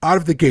out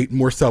of the gate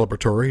more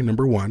celebratory,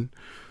 number one.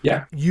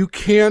 Yeah. You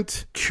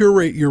can't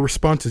curate your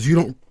responses. You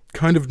don't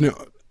kind of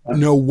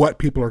know what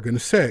people are going to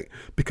say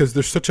because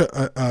there's such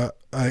a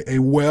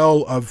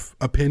well of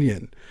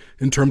opinion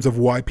in terms of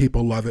why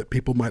people love it.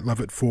 People might love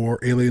it for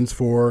Aliens,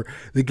 for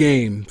the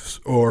games,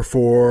 or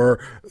for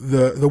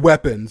the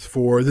weapons,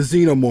 for the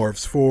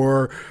xenomorphs,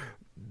 for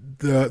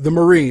the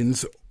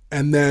Marines.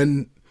 And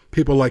then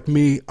people like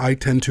me, I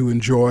tend to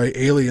enjoy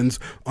Aliens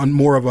on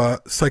more of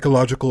a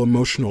psychological,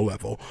 emotional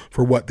level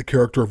for what the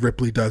character of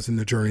Ripley does in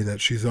the journey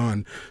that she's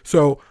on.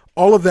 So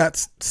all of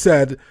that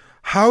said,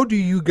 how do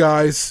you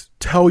guys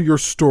tell your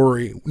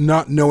story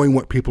not knowing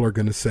what people are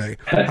going to say?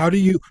 How do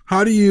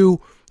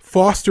you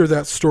foster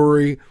that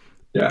story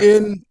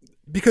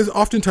because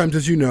oftentimes,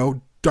 as you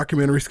know,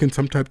 documentaries can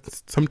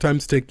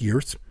sometimes take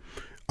years.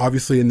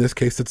 Obviously, in this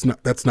case, that's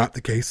not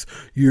the case.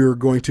 You're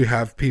going to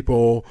have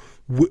people,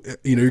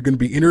 you're going to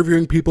be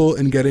interviewing people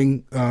and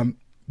getting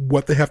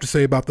what they have to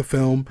say about the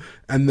film,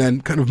 and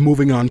then kind of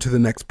moving on to the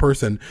next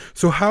person.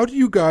 So how do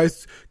you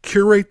guys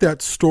curate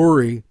that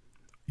story,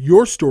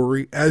 your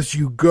story, as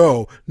you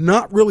go,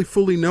 not really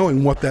fully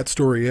knowing what that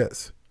story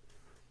is?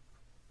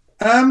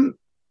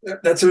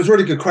 That's a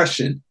really good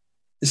question.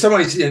 In some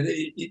ways,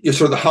 you're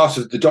sort of the heart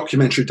of the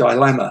documentary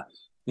dilemma.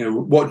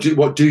 What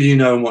do you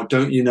know and what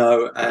don't you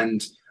know?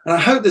 And I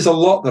hope there's a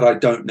lot that I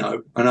don't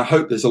know, and I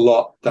hope there's a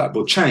lot that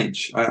will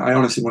change. I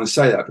honestly want to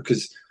say that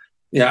because,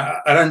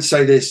 I don't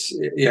say this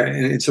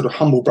in sort of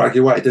humble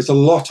braggy way. There's a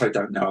lot I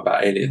don't know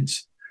about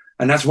Aliens,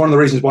 and that's one of the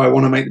reasons why I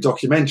want to make the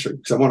documentary,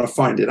 because I want to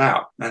find it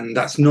out. And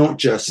that's not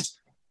just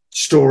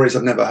stories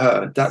I've never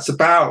heard. That's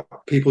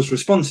about people's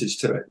responses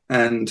to it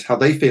and how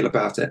they feel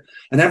about it.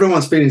 And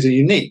everyone's feelings are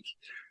unique,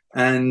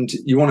 and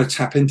you want to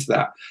tap into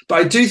that. But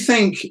I do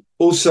think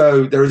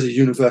also there is a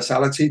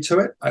universality to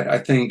it. I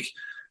think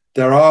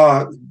there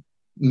are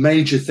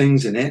major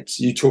things in it.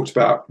 You talked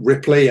about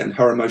Ripley and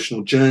her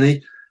emotional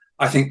journey.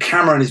 I think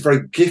Cameron is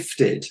very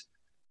gifted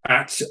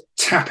at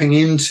tapping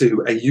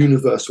into a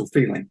universal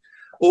feeling.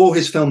 All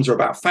his films are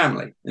about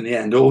family in the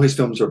end. All his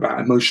films are about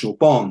emotional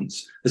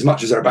bonds as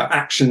much as they're about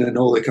action and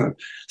all the kind of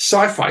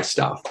sci-fi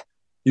stuff.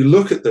 You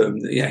look at them,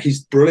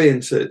 he's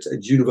brilliant at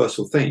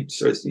universal themes.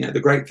 So it's, the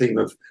great theme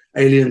of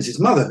Aliens is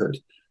motherhood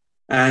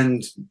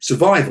and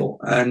survival,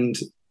 and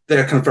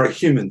they're kind of very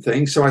human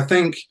things. So I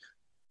think,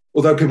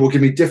 although people will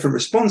give me different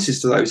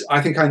responses to those, I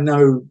think I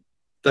know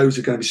those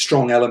are going to be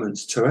strong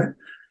elements to it.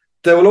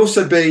 There will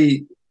also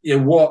be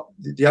what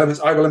the elements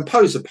I will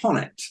impose upon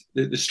it,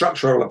 the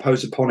structure I will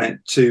impose upon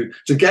it to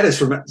get us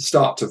from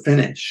start to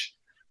finish,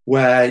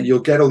 where you'll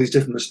get all these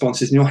different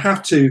responses, and you'll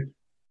have to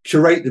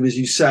curate them, as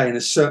you say, in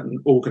a certain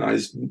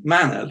organized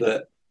manner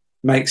that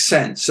makes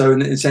sense. So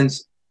in a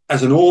sense,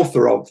 as an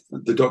author of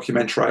the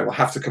documentary, I will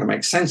have to kind of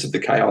make sense of the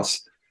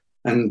chaos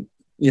and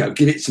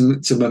give it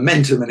some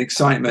momentum and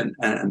excitement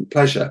and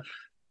pleasure.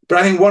 But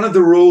I think one of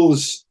the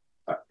rules,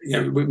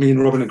 me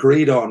and Robin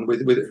agreed on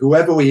with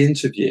whoever we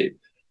interview,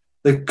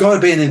 they've got to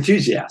be an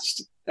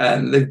enthusiast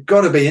and they've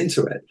got to be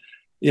into it,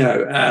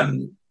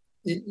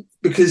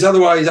 because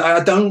otherwise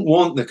I don't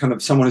want the kind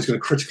of someone who's going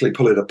to critically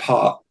pull it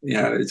apart,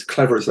 as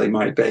clever as they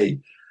might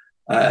be.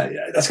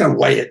 That's going to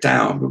weigh it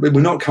down.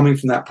 We're not coming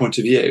from that point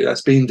of view.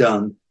 That's been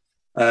done.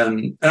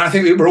 And I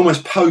think we're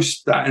almost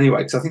post that anyway,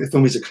 because I think the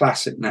film is a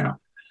classic now,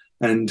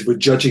 and we're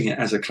judging it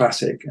as a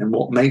classic and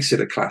what makes it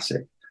a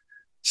classic.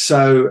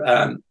 So,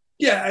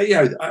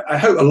 I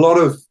hope a lot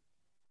of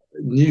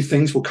new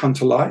things will come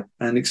to light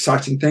and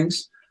exciting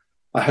things.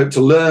 I hope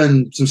to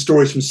learn some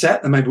stories from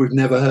set that maybe we've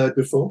never heard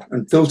before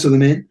and filter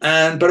them in.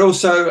 But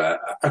also,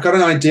 I got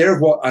an idea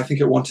of what I think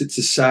it wanted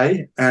to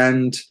say,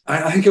 and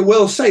I think it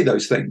will say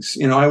those things.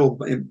 I will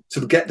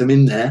sort of get them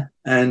in there,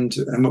 and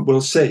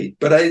we'll see.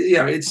 But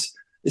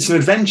it's an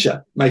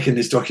adventure making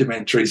this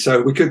documentary.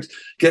 So we could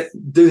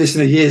do this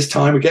in a year's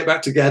time. We get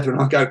back together,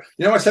 and I'll go,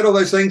 I said all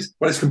those things,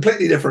 but it's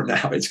completely different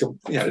now. It's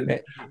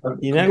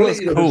what's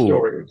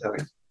cool.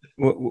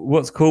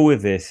 What's cool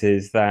with this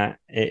is that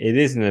it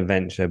is an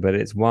adventure, but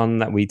it's one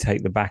that we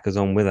take the backers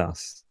on with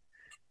us,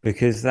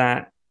 because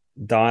that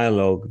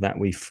dialogue that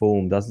we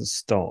form doesn't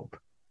stop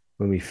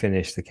when we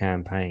finish the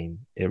campaign.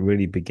 It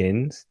really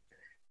begins.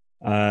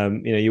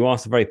 You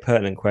asked a very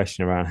pertinent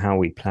question around how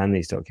we plan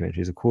these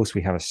documentaries. Of course,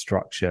 we have a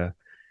structure.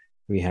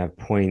 We have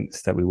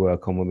points that we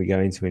work on when we go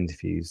into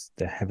interviews.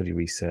 They're heavily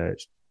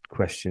researched.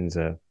 Questions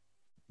are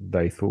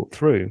very thought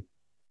through.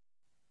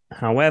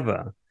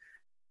 However,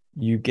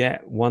 you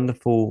get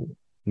wonderful,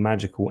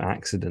 magical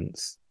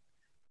accidents.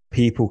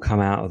 People come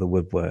out of the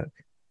woodwork.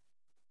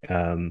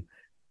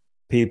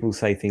 People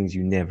say things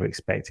you never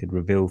expected,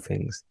 reveal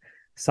things.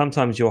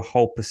 Sometimes your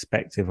whole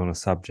perspective on a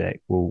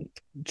subject will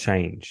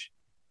change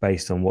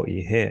based on what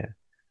you hear.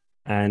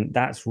 And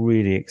that's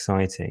really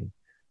exciting.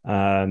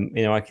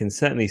 I can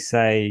certainly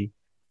say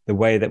the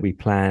way that we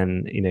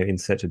plan, In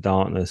Search of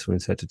Darkness or In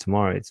Search of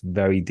Tomorrow, it's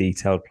very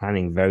detailed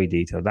planning, very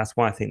detailed. That's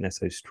why I think they're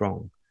so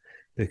strong,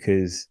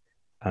 because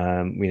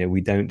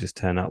we don't just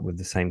turn up with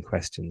the same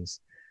questions.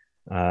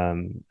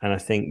 And I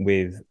think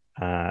with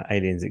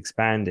Aliens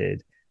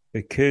Expanded,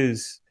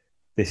 because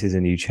this is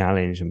a new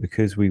challenge and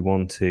because we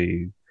want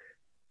to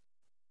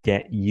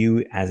get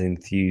you as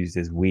enthused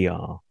as we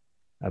are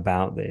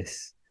about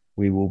this,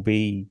 we will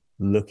be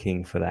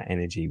looking for that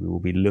energy. We will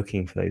be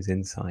looking for those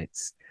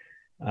insights.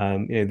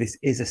 This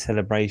is a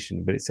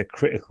celebration, but it's a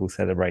critical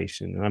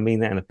celebration. And I mean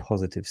that in a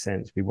positive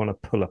sense. We want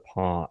to pull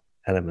apart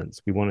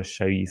elements. We want to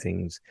show you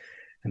things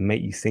and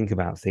make you think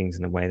about things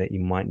in a way that you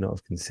might not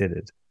have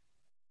considered,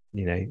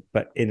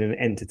 but in an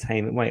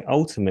entertainment way.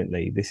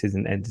 Ultimately, this is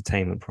an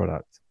entertainment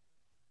product.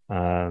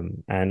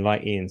 And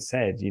like Ian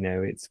said,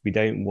 we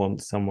don't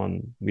want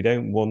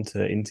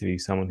to interview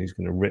someone who's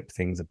going to rip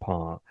things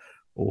apart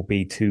or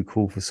be too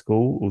cool for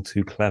school or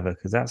too clever,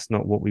 because that's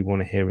not what we want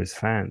to hear as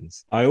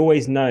fans. I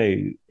always know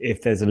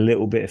if there's a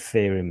little bit of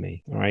fear in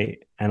me, right?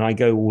 And I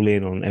go all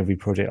in on every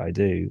project I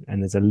do,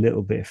 and there's a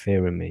little bit of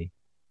fear in me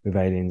with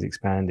Aliens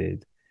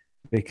Expanded,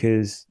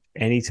 because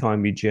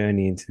anytime you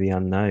journey into the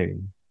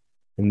unknown,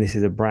 and this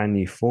is a brand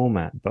new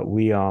format, but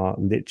we are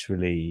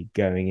literally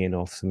going in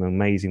off some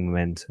amazing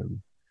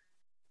momentum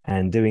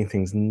and doing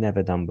things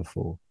never done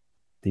before.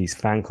 These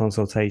fan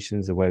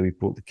consultations, the way we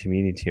brought the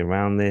community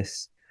around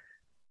this,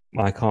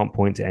 I can't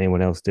point to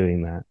anyone else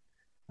doing that.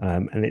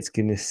 And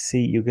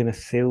you're going to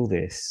feel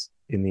this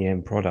in the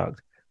end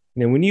product.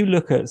 When you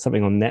look at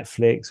something on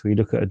Netflix, or you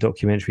look at a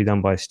documentary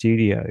done by a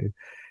studio,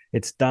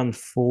 it's done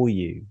for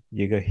you.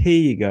 You go,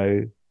 here you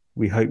go.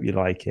 We hope you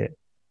like it.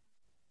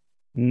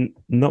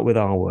 Not with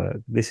our work.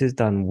 This is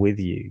done with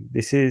you.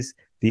 This is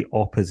the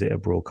opposite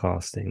of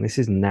broadcasting. This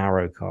is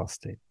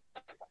narrowcasting.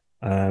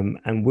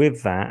 And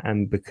with that,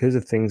 and because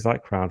of things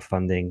like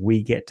crowdfunding,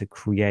 we get to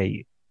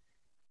create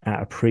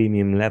at a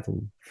premium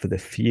level for the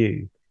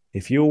few.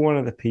 If you're one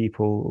of the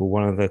people, or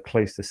one of the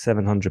close to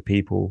 700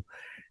 people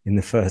in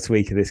the first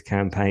week of this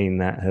campaign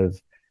that have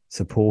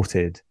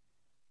supported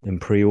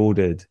and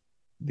pre-ordered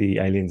the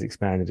Aliens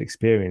Expanded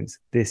experience,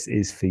 this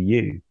is for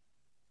you.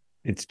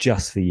 It's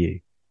just for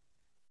you.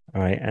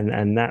 All right.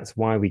 And that's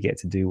why we get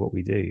to do what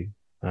we do,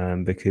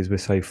 because we're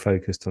so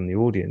focused on the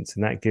audience.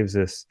 And that gives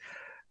us,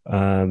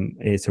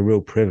 it's a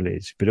real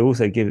privilege, but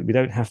also we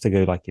don't have to go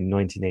like in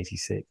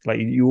 1986. Like,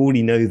 you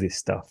already know this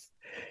stuff,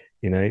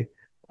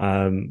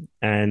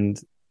 and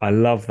I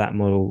love that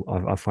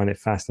model. I find it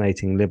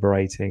fascinating,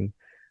 liberating.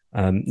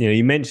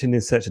 You mentioned In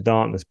Search of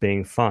Darkness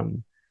being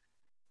fun.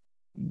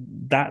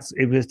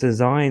 It was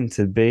designed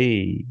to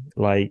be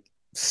like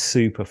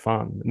super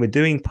fun. We're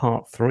doing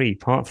part 3.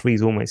 Part 3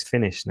 is almost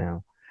finished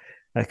now.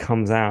 That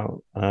comes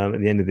out at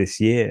the end of this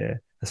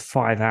year. That's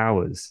 5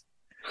 hours.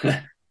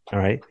 All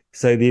right.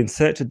 So the In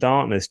Search of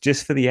Darkness,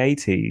 just for the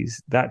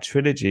 80s, that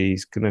trilogy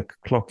is going to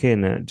clock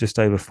in at just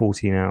over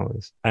 14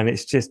 hours. And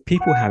it's just,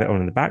 people have it on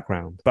in the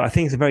background. But I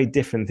think it's a very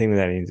different thing with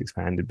Aliens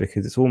Expanded,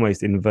 because it's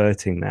almost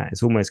inverting that.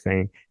 It's almost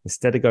going,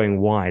 instead of going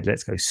wide,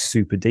 let's go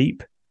super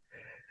deep.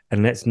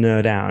 And let's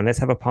nerd out, and let's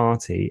have a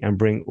party and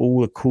bring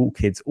all the cool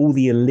kids, all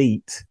the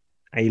elite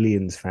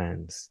Aliens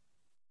fans.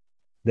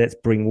 Let's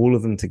bring all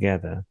of them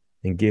together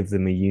and give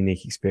them a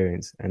unique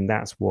experience. And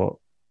that's what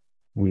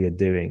we are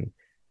doing.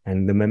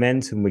 And the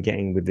momentum we're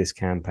getting with this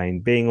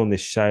campaign, being on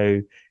this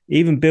show,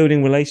 even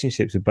building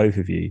relationships with both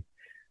of you,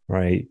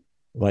 right?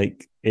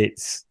 Like,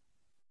 it's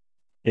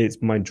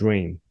my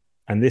dream.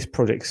 And this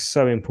project's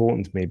so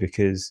important to me,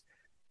 because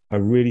I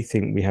really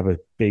think we have a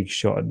big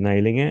shot at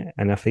nailing it.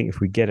 And I think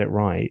if we get it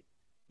right,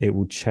 it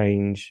will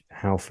change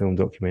how film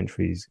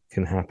documentaries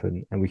can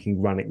happen, and we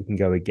can run it. We can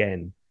go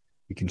again.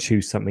 we can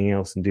choose something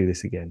else and do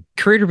this again.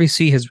 Creator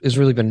VC has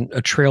really been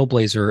a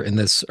trailblazer in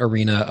this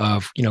arena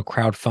of,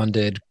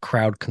 crowd-funded,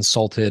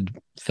 crowd-consulted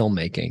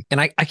filmmaking. And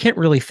I can't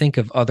really think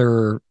of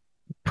other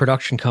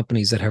production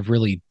companies that have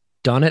really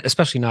done it,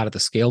 especially not at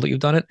the scale that you've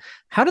done it.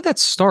 How did that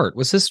start?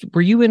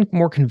 Were you in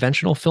more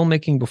conventional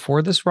filmmaking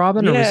before this,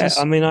 Robin? Yeah, or was this...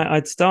 I mean,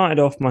 I'd started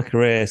off my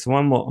career. So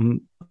I'm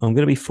going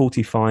to be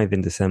 45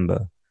 in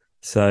December.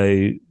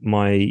 So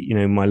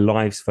my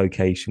life's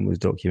vocation was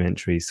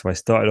documentaries. So I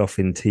started off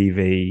in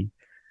TV,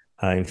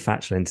 in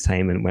factual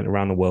entertainment, went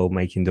around the world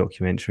making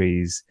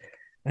documentaries.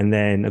 And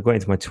then I got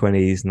into my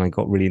 20s and I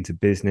got really into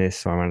business.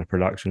 So I ran a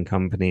production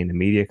company and a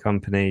media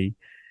company.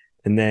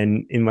 And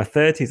then in my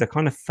 30s, I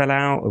kind of fell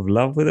out of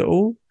love with it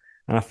all.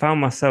 And I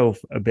found myself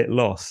a bit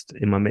lost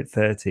in my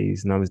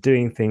mid-30s. And I was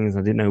doing things,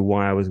 I didn't know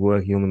why I was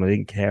working on them. I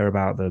didn't care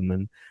about them.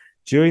 And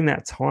during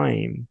that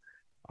time,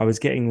 I was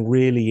getting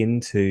really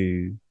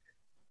into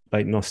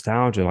like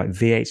nostalgia, like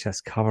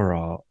VHS cover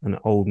art and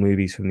old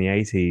movies from the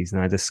 80s.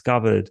 And I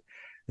discovered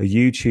a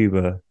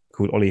YouTuber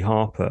called Ollie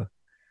Harper,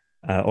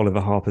 Oliver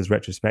Harper's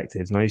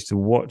retrospectives. And I used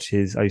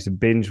to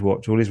binge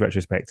watch all his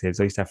retrospectives.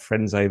 I used to have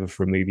friends over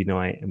for a movie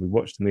night and we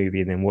watched the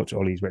movie and then watch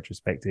Ollie's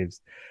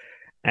retrospectives.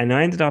 And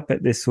I ended up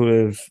at this sort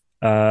of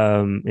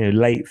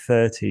late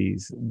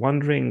 30s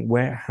wondering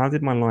where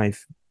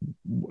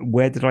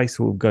did I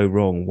sort of go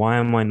wrong? Why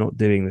am I not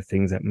doing the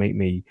things that make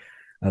me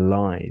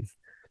alive?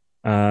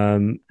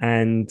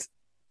 And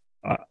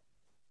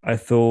I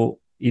thought,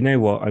 you know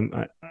what,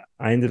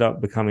 I ended up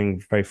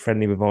becoming very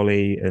friendly with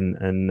Ollie,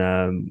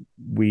 and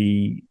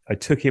I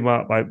took him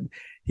up.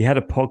 He had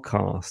a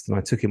podcast, and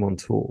I took him on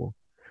tour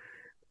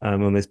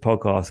on this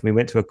podcast. We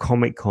went to a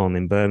Comic-Con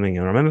in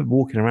Birmingham. I remember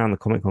walking around the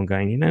Comic-Con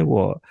going, you know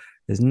what,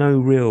 there's no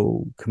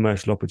real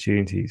commercial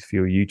opportunities for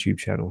your YouTube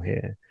channel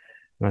here.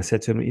 And I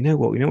said to him, you know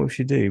what we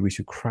should do? We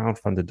should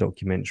crowdfund a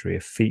documentary,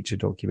 a feature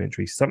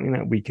documentary, something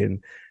that we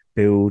can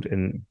build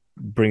and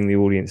bring the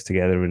audience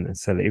together and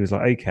sell it. He was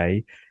like,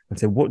 okay. I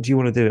said, what do you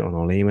want to do it on,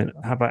 Ollie? He went,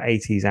 how about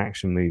 80s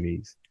action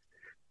movies?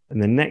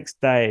 And the next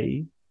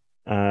day,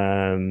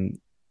 I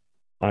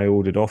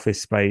ordered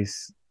office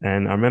space.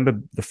 And I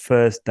remember the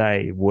first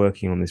day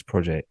working on this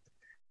project,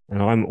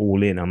 and I'm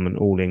all in. I'm an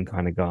all-in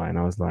kind of guy. And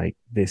I was like,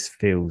 this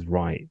feels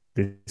right.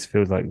 This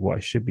feels like what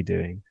I should be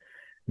doing.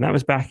 And that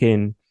was back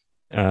in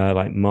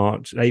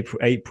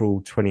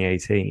April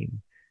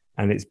 2018.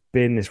 And it's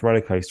been this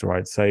roller coaster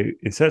ride. So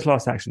In Search of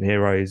Last Action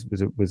Heroes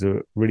was a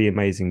really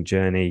amazing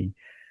journey.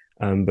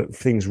 But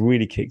things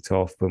really kicked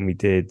off when we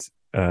did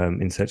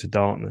In Search of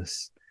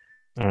Darkness.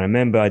 And I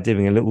remember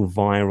doing a little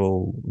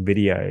viral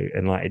video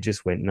and it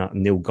just went nuts.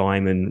 Neil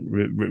Gaiman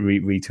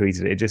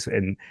retweeted it.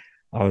 And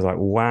I was like,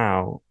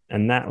 wow.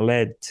 And that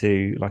led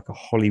to like a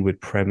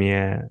Hollywood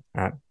premiere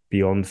at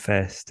Beyond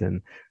Fest.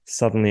 And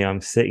suddenly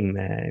I'm sitting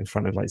there in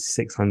front of like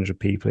 600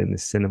 people in the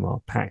cinema,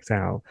 packed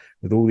out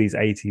with all these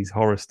 80s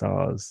horror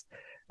stars.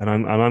 And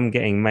I'm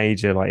getting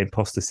major like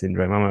imposter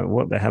syndrome. I'm like,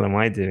 what the hell am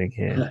I doing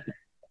here?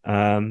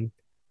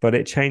 But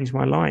it changed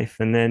my life.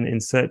 And then In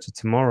Search of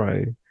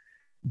Tomorrow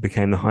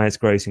became the highest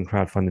grossing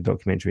crowdfunded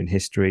documentary in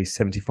history,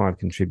 75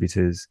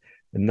 contributors,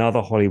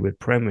 another Hollywood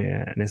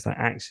premiere. And it's like,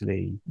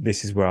 actually,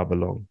 this is where I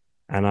belong.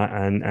 And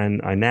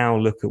I now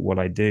look at what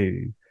I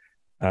do.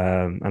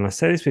 And I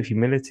say this with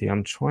humility.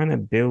 I'm trying to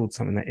build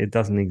something that it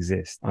doesn't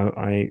exist.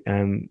 I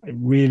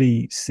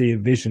really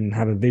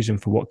have a vision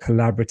for what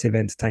collaborative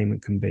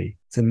entertainment can be.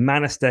 It's a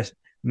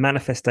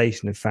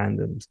manifestation of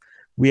fandoms.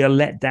 We are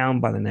let down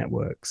by the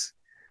networks.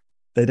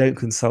 They don't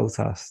consult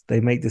us.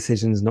 They make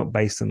decisions not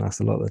based on us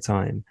a lot of the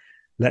time.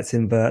 Let's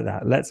invert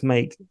that. Let's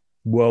make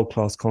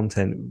world-class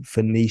content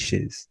for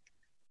niches,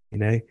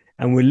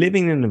 And we're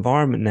living in an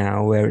environment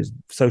now where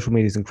social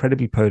media is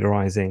incredibly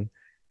polarizing.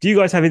 Do you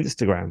guys have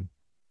Instagram?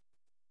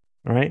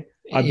 All right.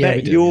 I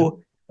bet your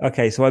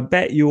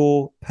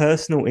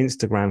personal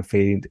Instagram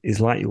feed is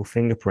like your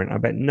fingerprint. I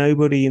bet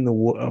nobody in the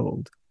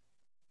world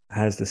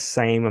has the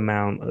same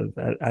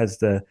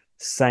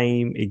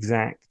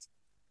exact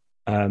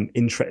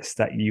interests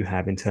that you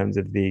have in terms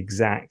of the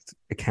exact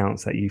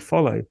accounts that you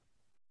follow.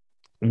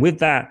 And with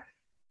that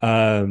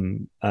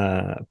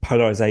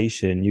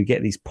polarization, you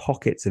get these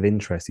pockets of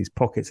interest, these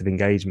pockets of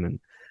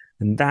engagement.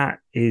 And that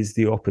is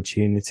the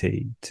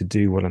opportunity to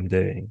do what I'm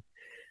doing.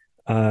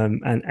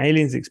 And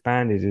Aliens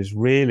Expanded is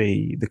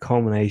really the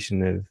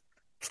culmination of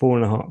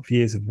 4.5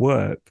 years of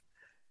work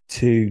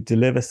to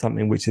deliver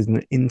something which is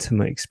an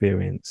intimate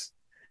experience.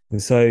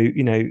 And so,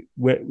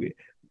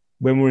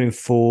 when we're in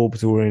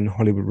Forbes or in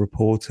Hollywood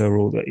Reporter,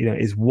 or that,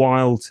 it's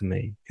wild to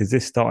me because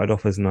this started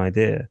off as an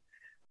idea,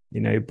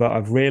 but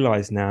I've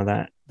realized now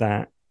that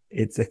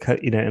it's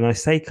and I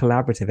say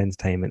collaborative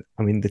entertainment.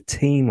 I mean, the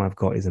team I've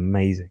got is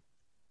amazing.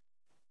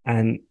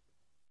 And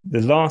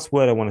the last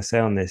word I want to say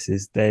on this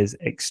is there's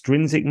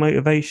extrinsic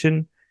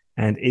motivation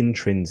and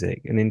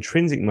intrinsic. And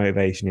intrinsic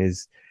motivation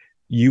is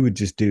you would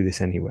just do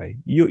this anyway.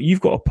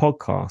 You've got a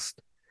podcast,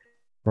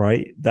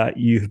 right, that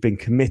you've been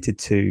committed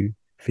to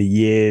for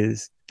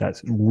years.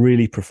 That's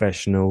really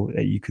professional,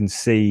 that you can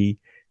see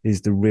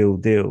is the real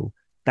deal.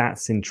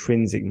 That's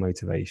intrinsic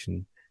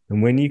motivation.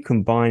 And when you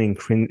combine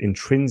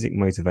intrinsic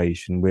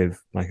motivation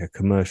with like a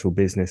commercial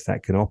business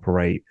that can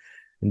operate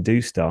and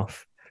do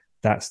stuff,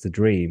 that's the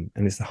dream.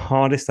 And it's the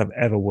hardest I've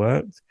ever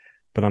worked,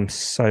 but I'm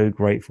so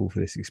grateful for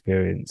this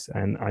experience.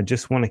 And I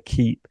just want to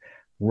keep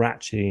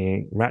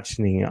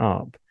ratcheting it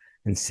up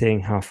and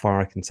seeing how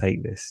far I can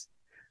take this.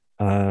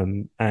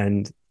 So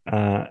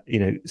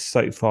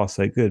far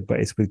so good, but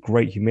it's with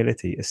great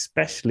humility,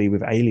 especially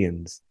with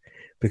Aliens,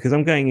 because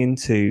I'm going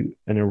into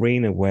an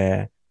arena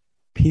where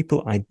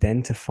people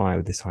identify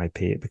with this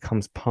IP. It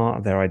becomes part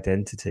of their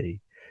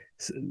identity.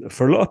 So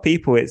for a lot of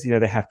people, it's,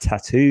 they have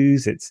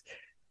tattoos.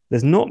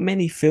 There's not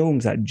many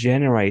films that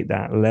generate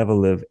that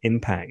level of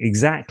impact.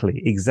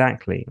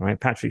 Exactly. Right.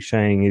 Patrick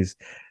Shane is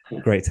a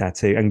great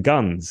tattoo, and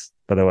guns,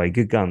 by the way,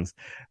 good guns.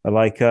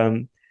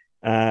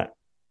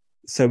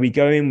 So we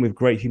go in with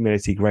great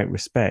humility, great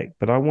respect,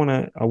 but I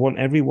want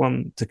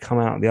everyone to come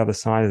out the other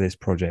side of this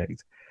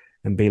project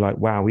and be like,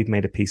 wow, we've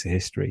made a piece of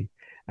history,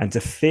 and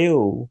to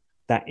feel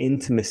that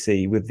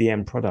intimacy with the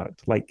end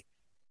product. Like,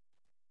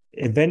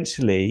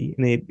 eventually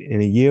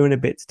in a year and a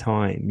bit's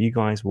time, you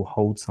guys will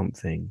hold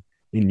something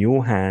in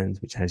your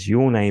hands which has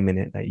your name in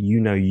it, that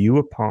you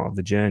were part of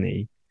the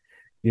journey.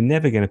 You're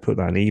never going to put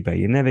that on eBay.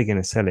 You're never going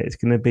to sell it. It's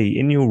going to be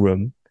in your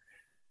room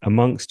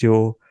amongst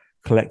your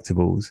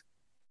collectibles,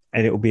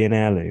 and it will be an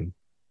heirloom.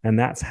 And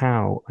that's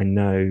how I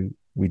know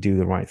we do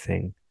the right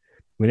thing.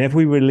 Whenever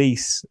we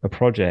release a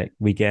project,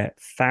 we get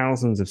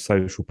thousands of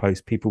social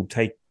posts, people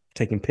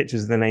taking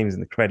pictures of their names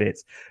in the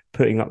credits,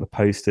 putting up the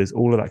posters,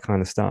 all of that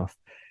kind of stuff.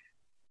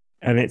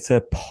 And it's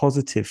a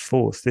positive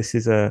force. This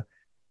is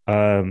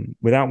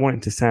without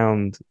wanting to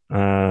sound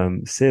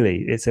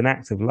silly, it's an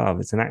act of love.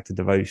 It's an act of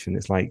devotion.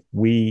 It's like,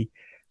 we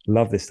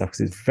love this stuff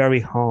because it's very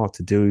hard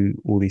to do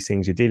all these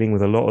things. You're dealing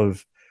with a lot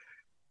of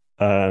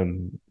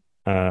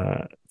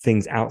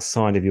things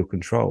outside of your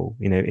control.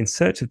 In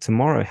Search of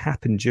Tomorrow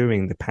happened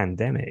during the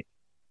pandemic.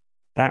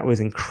 That was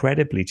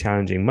incredibly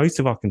challenging. Most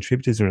of our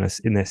contributors are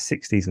in their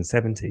 60s and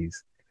 70s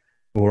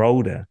or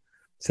older.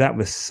 So that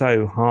was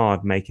so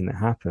hard making that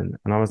happen.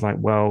 And I was like,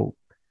 well,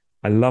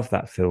 I love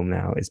that film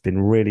now. It's been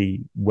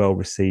really well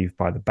received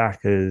by the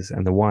backers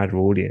and the wider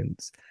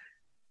audience.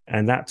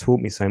 And that taught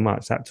me so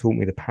much. That taught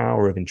me the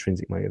power of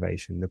intrinsic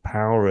motivation, the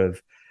power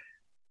of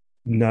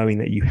knowing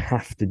that you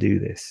have to do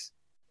this.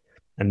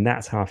 And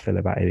that's how I feel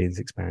about Aliens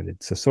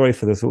Expanded. So sorry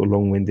for the sort of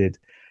long-winded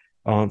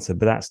answer,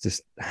 but that's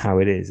just how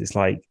it is. It's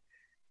like,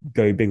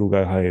 go big or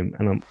go home,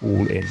 and I'm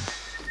all in.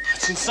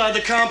 It's inside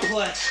the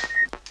complex.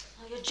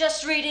 Oh, you're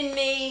just reading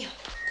me.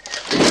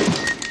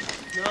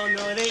 No,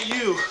 it ain't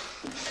you.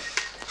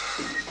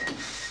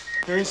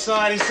 They're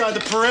inside the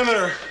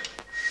perimeter.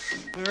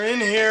 They're in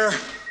here.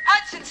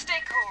 Hudson,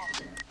 stay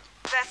cool.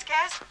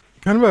 Vasquez?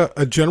 Kind of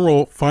a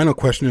general final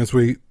question as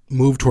we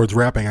move towards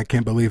wrapping. I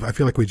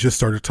feel like we just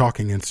started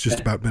talking and it's just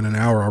about been an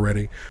hour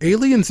already.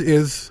 Aliens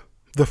is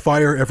the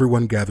fire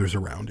everyone gathers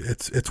around.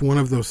 It's one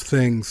of those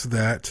things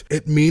that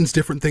it means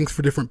different things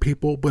for different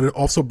people, but it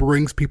also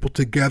brings people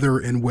together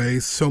in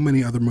ways so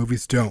many other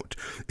movies don't.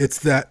 It's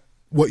that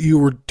what you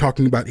were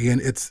talking about,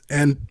 Ian,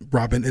 and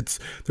Robin,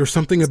 there's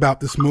something about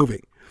this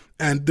movie.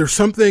 And there's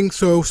something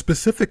so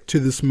specific to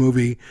this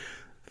movie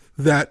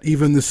that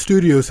even the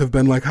studios have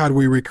been like, how do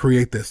we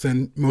recreate this?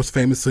 And most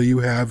famously, you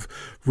have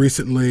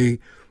recently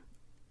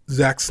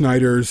Zack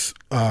Snyder's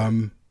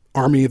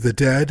Army of the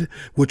Dead,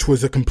 which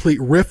was a complete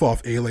riff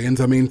off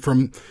Aliens. I mean,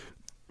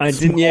 I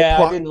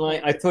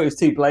thought it was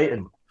too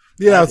blatant.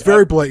 Yeah, it's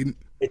very blatant.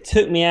 It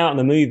took me out of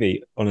the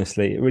movie,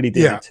 honestly. It really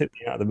did. Yeah. It took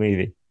me out of the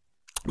movie.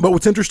 But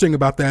what's interesting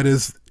about that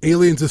is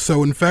Aliens is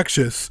so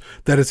infectious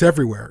that it's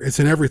everywhere.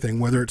 It's in everything,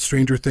 whether it's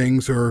Stranger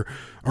Things or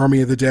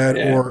Army of the Dead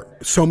or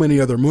so many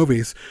other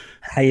movies.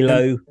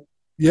 Halo.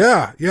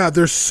 And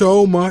there's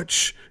so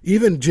much.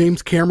 Even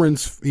James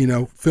Cameron's,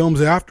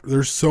 films after,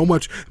 there's so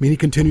much. I mean, he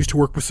continues to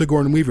work with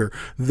Sigourney Weaver.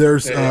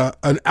 There's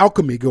an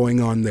alchemy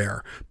going on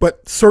there.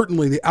 But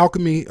certainly the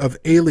alchemy of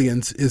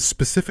Aliens is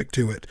specific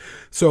to it.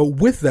 So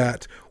with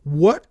that,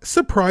 what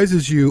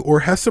surprises you or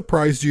has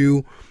surprised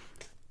you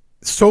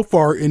so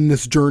far in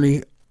this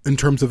journey in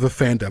terms of a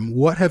fandom?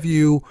 What have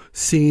you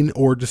seen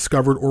or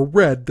discovered or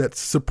read that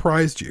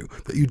surprised you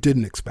that you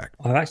didn't expect?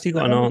 I've actually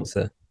got an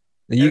answer.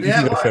 You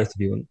can go first if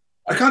you want.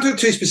 I can't talk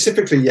too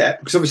specifically yet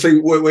because obviously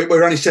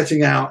we're only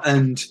setting out,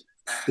 and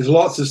there's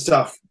lots of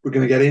stuff we're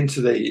going to get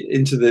into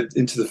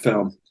the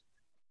film.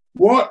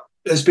 What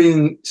has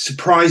been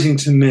surprising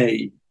to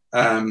me,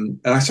 and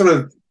I sort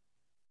of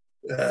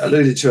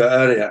alluded to it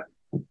earlier,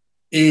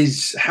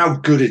 is how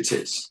good it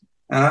is.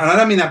 And I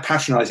don't mean that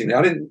patronizingly.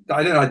 I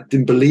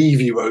didn't believe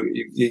you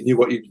knew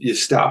what your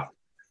stuff,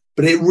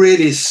 but it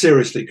really is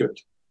seriously good.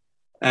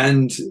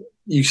 And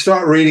you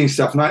start reading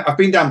stuff, and I've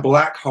been down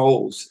black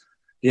holes,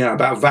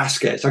 about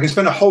Vasquez. I can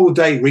spend a whole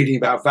day reading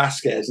about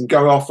Vasquez and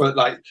go off at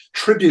like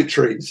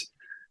tributaries.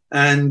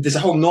 And there's a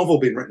whole novel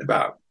being written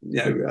about,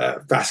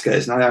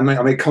 Vasquez. And I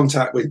made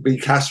contact with B.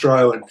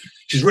 Castro, and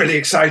she's really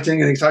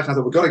exciting. I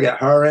thought we've got to get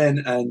her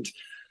in. And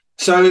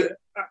so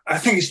I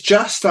think it's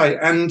just like,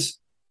 and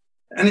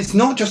And it's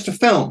not just a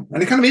film,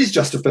 and it kind of is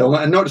just a film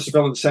and not just a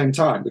film at the same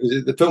time,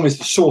 because the film is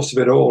the source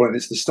of it all, and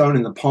it's the stone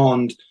in the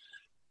pond.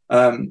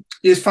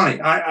 It's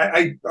funny.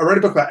 I read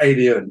a book about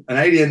Alien, and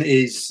Alien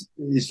is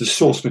the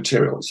source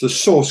material. It's the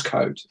source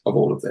code of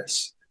all of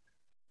this.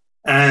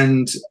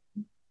 And,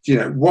 you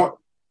know, what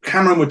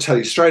Cameron would tell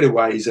you straight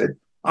away is that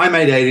I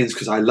made Aliens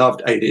because I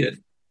loved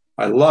Alien.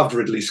 I loved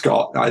Ridley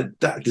Scott.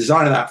 The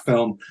design of that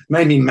film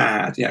made me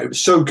mad. You know, it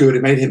was so good,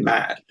 it made him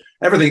mad.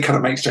 Everything kind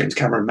of makes James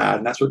Cameron mad,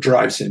 and that's what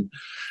drives him.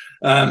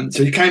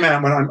 So he came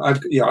out when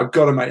I've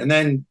got to make, and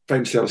then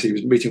famously, obviously, he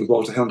was meeting with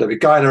Walter Hill and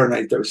David Geiler, and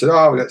they said,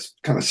 "Oh, that's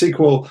kind of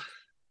sequel,"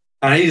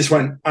 and he just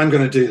went, "I'm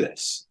going to do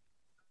this,"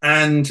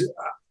 and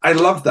I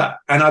love that,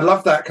 and I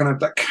love that kind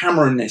of that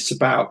Cameron-ness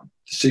about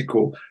the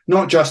sequel,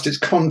 not just its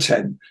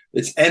content,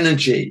 its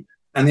energy,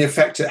 and the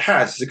effect it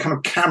has. It's a kind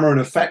of Cameron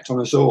effect on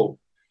us all,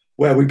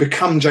 where we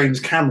become James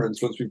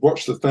Camerons once we've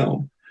watched the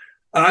film.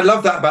 And I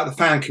love that about the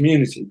fan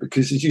community,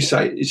 because, as you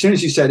say, as soon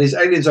as you said, is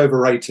Aliens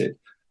overrated?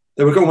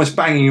 They were almost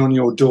banging on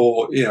your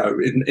door, you know,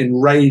 in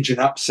rage and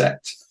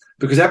upset,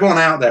 because everyone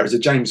out there is a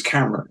James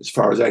Cameron as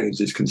far as Aliens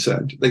is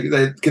concerned. They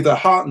give their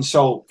heart and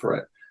soul for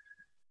it.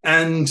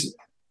 And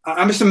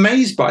I'm just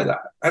amazed by that.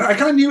 And I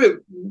kind of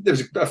knew there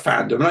was a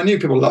fandom, and I knew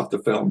people loved the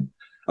film.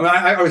 I mean,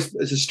 I was,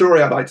 it's a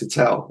story I'd like to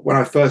tell when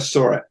I first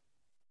saw it,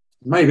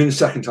 maybe the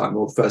second time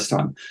or the first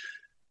time.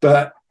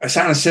 But I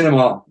sat in a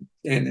cinema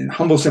in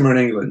Humble Cinema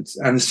in England,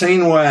 and the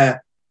scene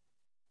where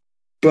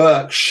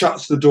Burke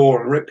shuts the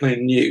door on Ripley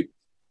and Newt,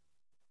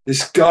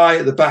 this guy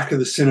at the back of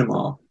the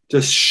cinema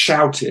just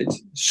shouted,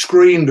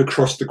 screamed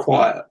across the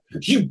choir,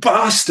 "You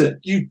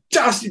bastard, you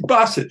dusty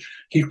bastard."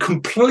 He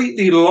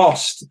completely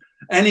lost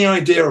any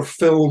idea of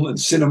film and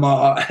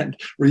cinema and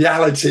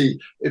reality.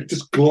 It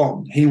just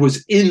gone. He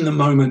was in the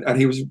moment, and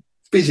he was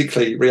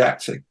physically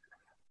reacting.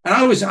 And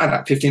I was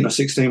at 15 or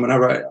 16,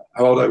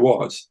 how old I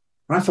was.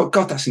 And I thought,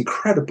 God, that's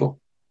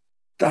incredible.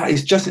 That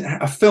is just,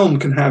 a film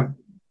can have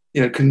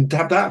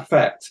that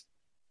effect.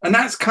 And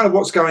that's kind of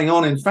what's going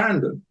on in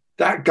fandom.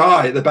 That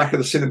guy at the back of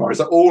the cinema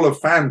is all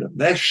of fandom.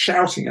 They're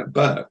shouting at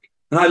Burke.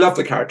 And I love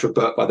the character of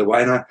Burke, by the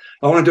way. And I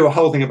want to do a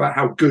whole thing about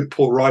how good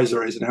Paul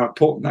Reiser is and how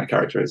important that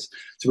character is.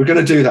 So we're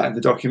going to do that in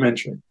the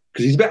documentary,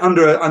 because he's a bit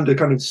under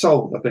kind of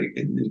sold, I think,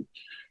 in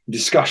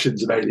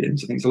discussions of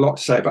Aliens. I think there's a lot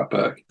to say about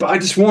Burke. But I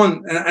just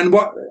want, and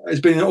what has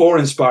been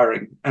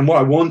awe-inspiring, and what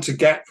I want to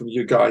get from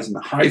you guys in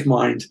the hive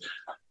mind,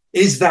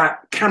 is that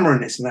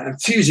Cameron-ness and that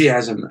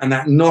enthusiasm and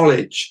that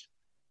knowledge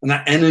and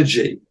that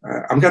energy.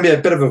 I'm going to be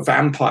a bit of a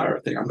vampire, I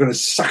think. I'm going to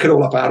suck it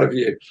all up out of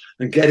you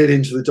and get it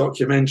into the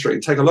documentary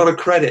and take a lot of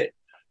credit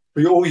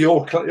for all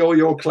your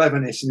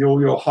cleverness and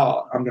all your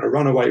heart. I'm going to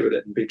run away with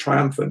it and be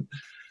triumphant.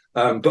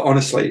 But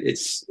honestly,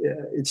 it's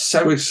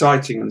so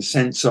exciting in the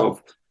sense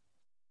of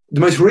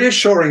the most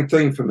reassuring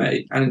thing for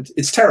me, and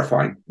it's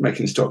terrifying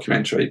making this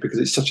documentary because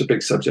it's such a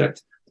big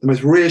subject. The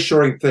most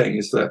reassuring thing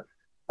is that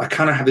I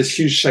kind of have this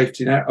huge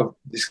safety net of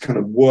this kind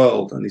of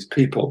world and these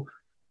people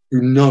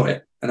who know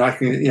it. And I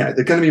can, there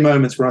are going to be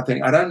moments where I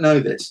think, I don't know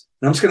this.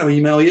 And I'm just going to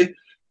email you.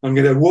 I'm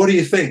going to go, what do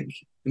you think?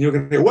 And you're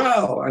going to go,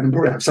 well, and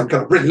probably have some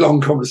kind of really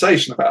long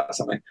conversation about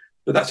something.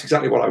 But that's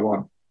exactly what I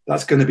want.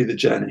 That's going to be the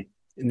journey.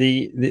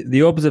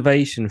 The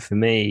observation for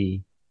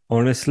me,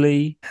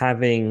 honestly,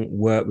 having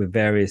worked with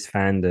various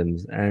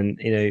fandoms, and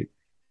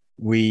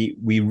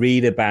we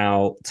read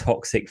about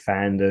toxic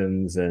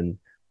fandoms and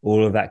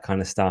all of that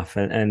kind of stuff,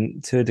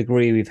 and to a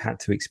degree we've had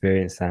to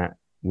experience that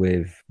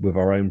with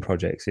our own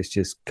projects. It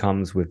just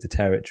comes with the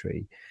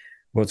territory.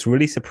 What's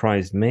really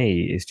surprised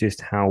me is just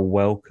how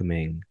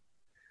welcoming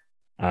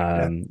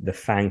the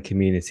fan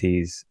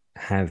communities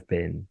have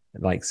been,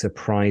 like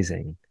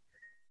surprising.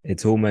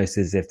 It's almost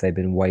as if they've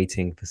been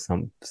waiting for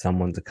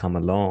someone to come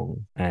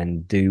along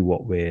and do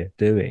what we're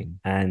doing.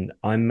 And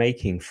I'm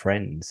making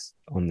friends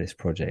on this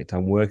project.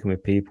 I'm working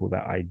with people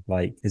that I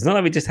like. It's not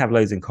that we just have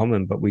loads in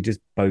common, but we just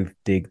both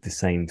dig the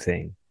same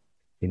thing,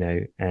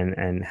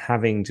 and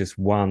having just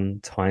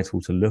one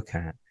title to look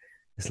at,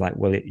 it's like,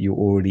 well, you're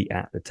already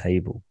at the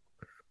table,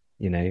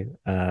 and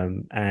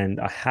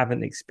I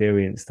haven't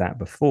experienced that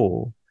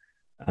before.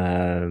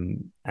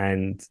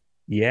 And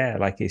yeah,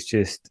 like it's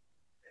just,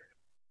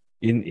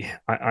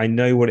 I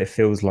know what it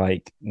feels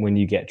like when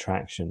you get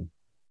traction,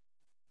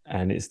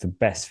 and it's the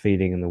best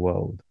feeling in the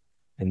world.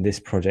 And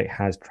this project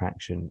has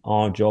traction.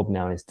 Our job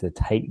now is to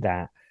take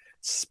that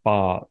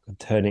spark and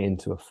turn it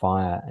into a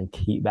fire and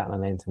keep that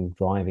momentum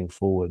driving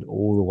forward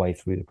all the way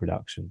through the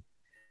production.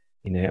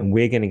 And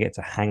we're going to get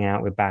to hang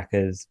out with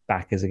backers.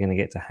 Backers are going to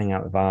get to hang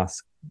out with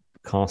us,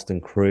 cast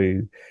and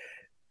crew.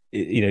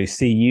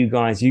 See you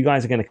guys. You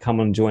guys are going to come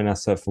and join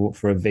us for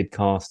a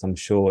vidcast, I'm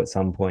sure, at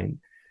some point.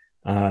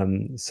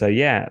 So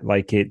yeah,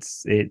 like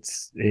it's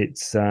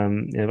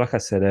like I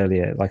said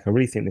earlier, like I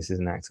really think this is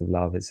an act of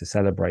love. It's a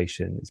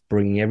celebration. It's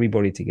bringing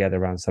everybody together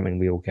around something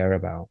we all care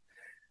about.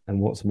 And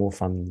what's more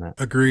fun than that?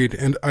 Agreed.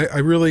 And I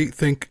really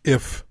think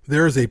if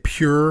there is a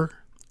pure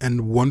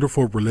and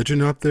wonderful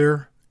religion out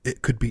there,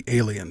 it could be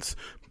aliens.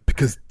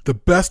 because the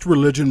best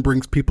religion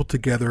brings people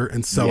together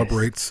and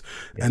celebrates,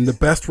 and the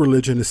best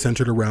religion is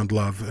centered around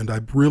love. And I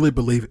really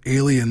believe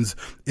Aliens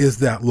is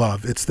that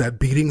love. It's that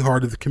beating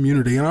heart of the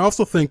community. And I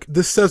also think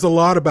this says a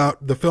lot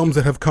about the films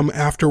that have come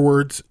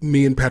afterwards.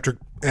 Me and Patrick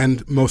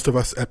and most of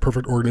us at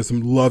Perfect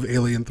Organism love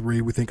Alien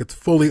 3. We think it's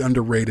fully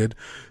underrated,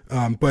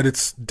 but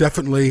it's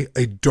definitely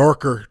a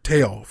darker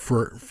tale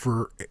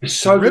for It's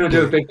so going to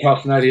do a big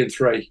cast on Alien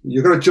 3.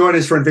 You're going to join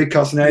us for a big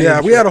cast on Alien 3.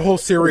 Yeah, we had a whole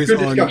series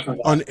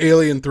on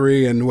Alien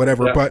 3 and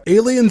whatever, but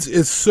Aliens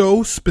is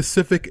so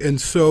specific and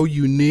so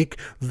unique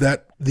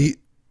that the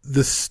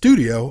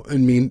studio, I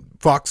mean,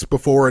 Fox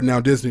before and now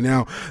Disney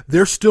now,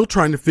 they're still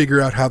trying to figure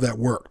out how that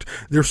worked.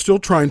 They're still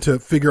trying to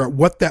figure out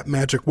what that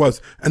magic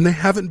was, and they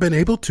haven't been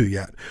able to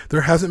yet. There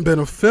hasn't been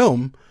a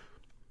film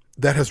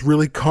that has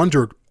really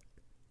conjured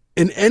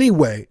in any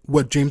way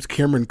what James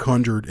Cameron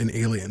conjured in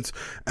Aliens.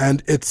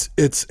 And it's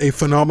a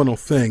phenomenal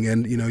thing.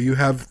 And, you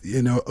have,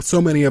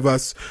 so many of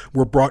us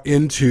were brought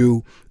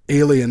into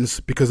Aliens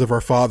because of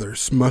our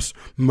fathers.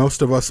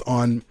 Most of us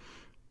on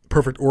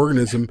Perfect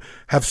Organism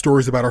have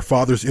stories about our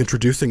fathers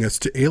introducing us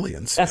to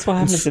aliens. That's what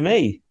happened to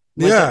me.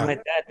 My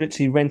dad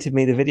literally rented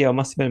me the video. I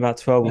must have been about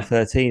 12 or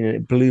 13, and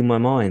it blew my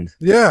mind.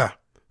 Yeah.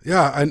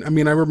 I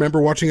mean, I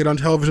remember watching it on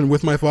television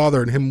with my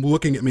father and him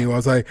looking at me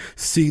as I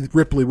see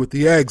Ripley with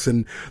the eggs.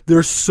 And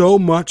there's so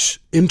much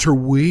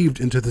interweaved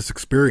into this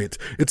experience.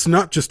 It's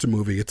not just a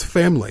movie. It's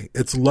family.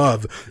 It's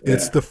love. Yeah.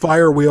 It's the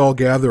fire we all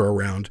gather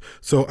around.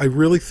 So I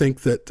really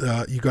think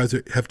that you guys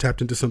have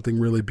tapped into something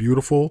really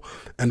beautiful.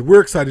 And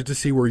we're excited to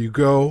see where you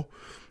go.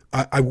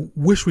 I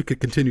wish we could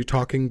continue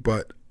talking,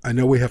 but I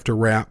know we have to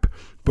wrap.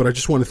 But I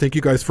just want to thank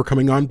you guys for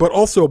coming on. But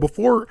also,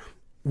 before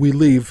we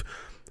leave,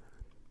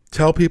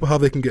 tell people how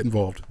they can get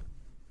involved.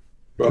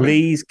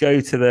 Please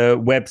go to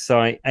the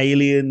website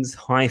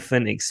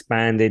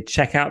aliens-expanded.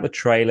 Check out the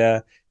trailer.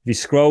 If you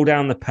scroll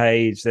down the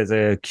page, there's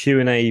a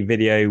Q&A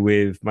video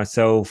with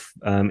myself,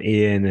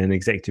 Ian, and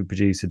executive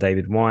producer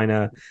David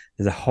Weiner.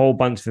 There's a whole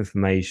bunch of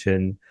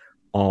information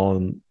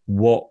on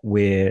what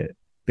we're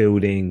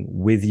building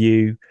with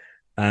you.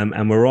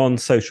 And we're on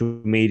social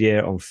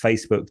media on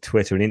Facebook,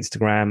 Twitter, and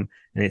Instagram.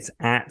 And it's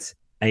at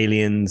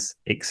Aliens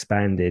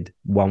Expanded,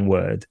 one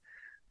word.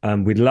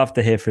 We'd love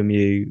to hear from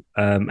you,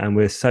 and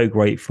we're so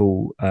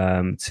grateful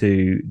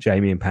to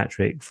Jamie and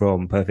Patrick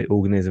from Perfect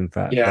Organism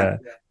for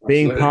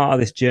being part of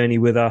this journey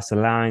with us,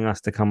 allowing us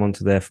to come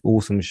onto their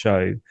awesome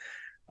show,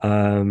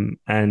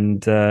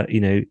 and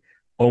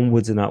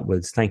onwards and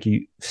upwards. Thank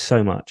you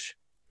so much.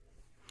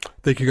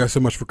 Thank you guys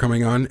so much for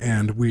coming on,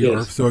 and we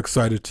are so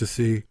excited to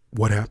see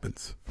what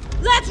happens.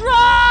 Let's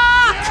rock!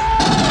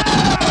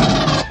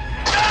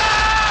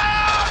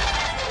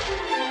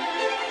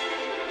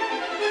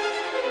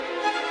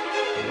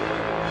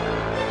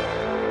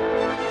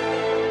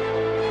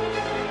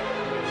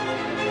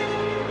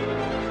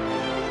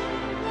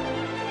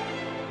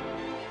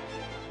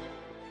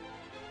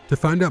 To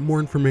find out more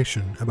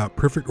information about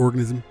Perfect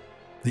Organism,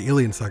 the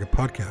Alien Saga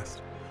podcast,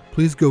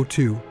 please go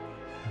to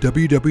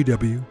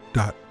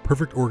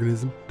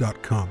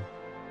www.perfectorganism.com.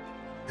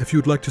 If you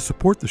would like to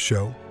support the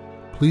show,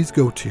 please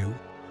go to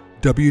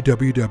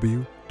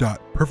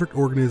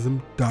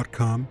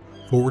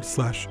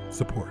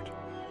www.perfectorganism.com/support.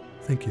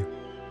 Thank you.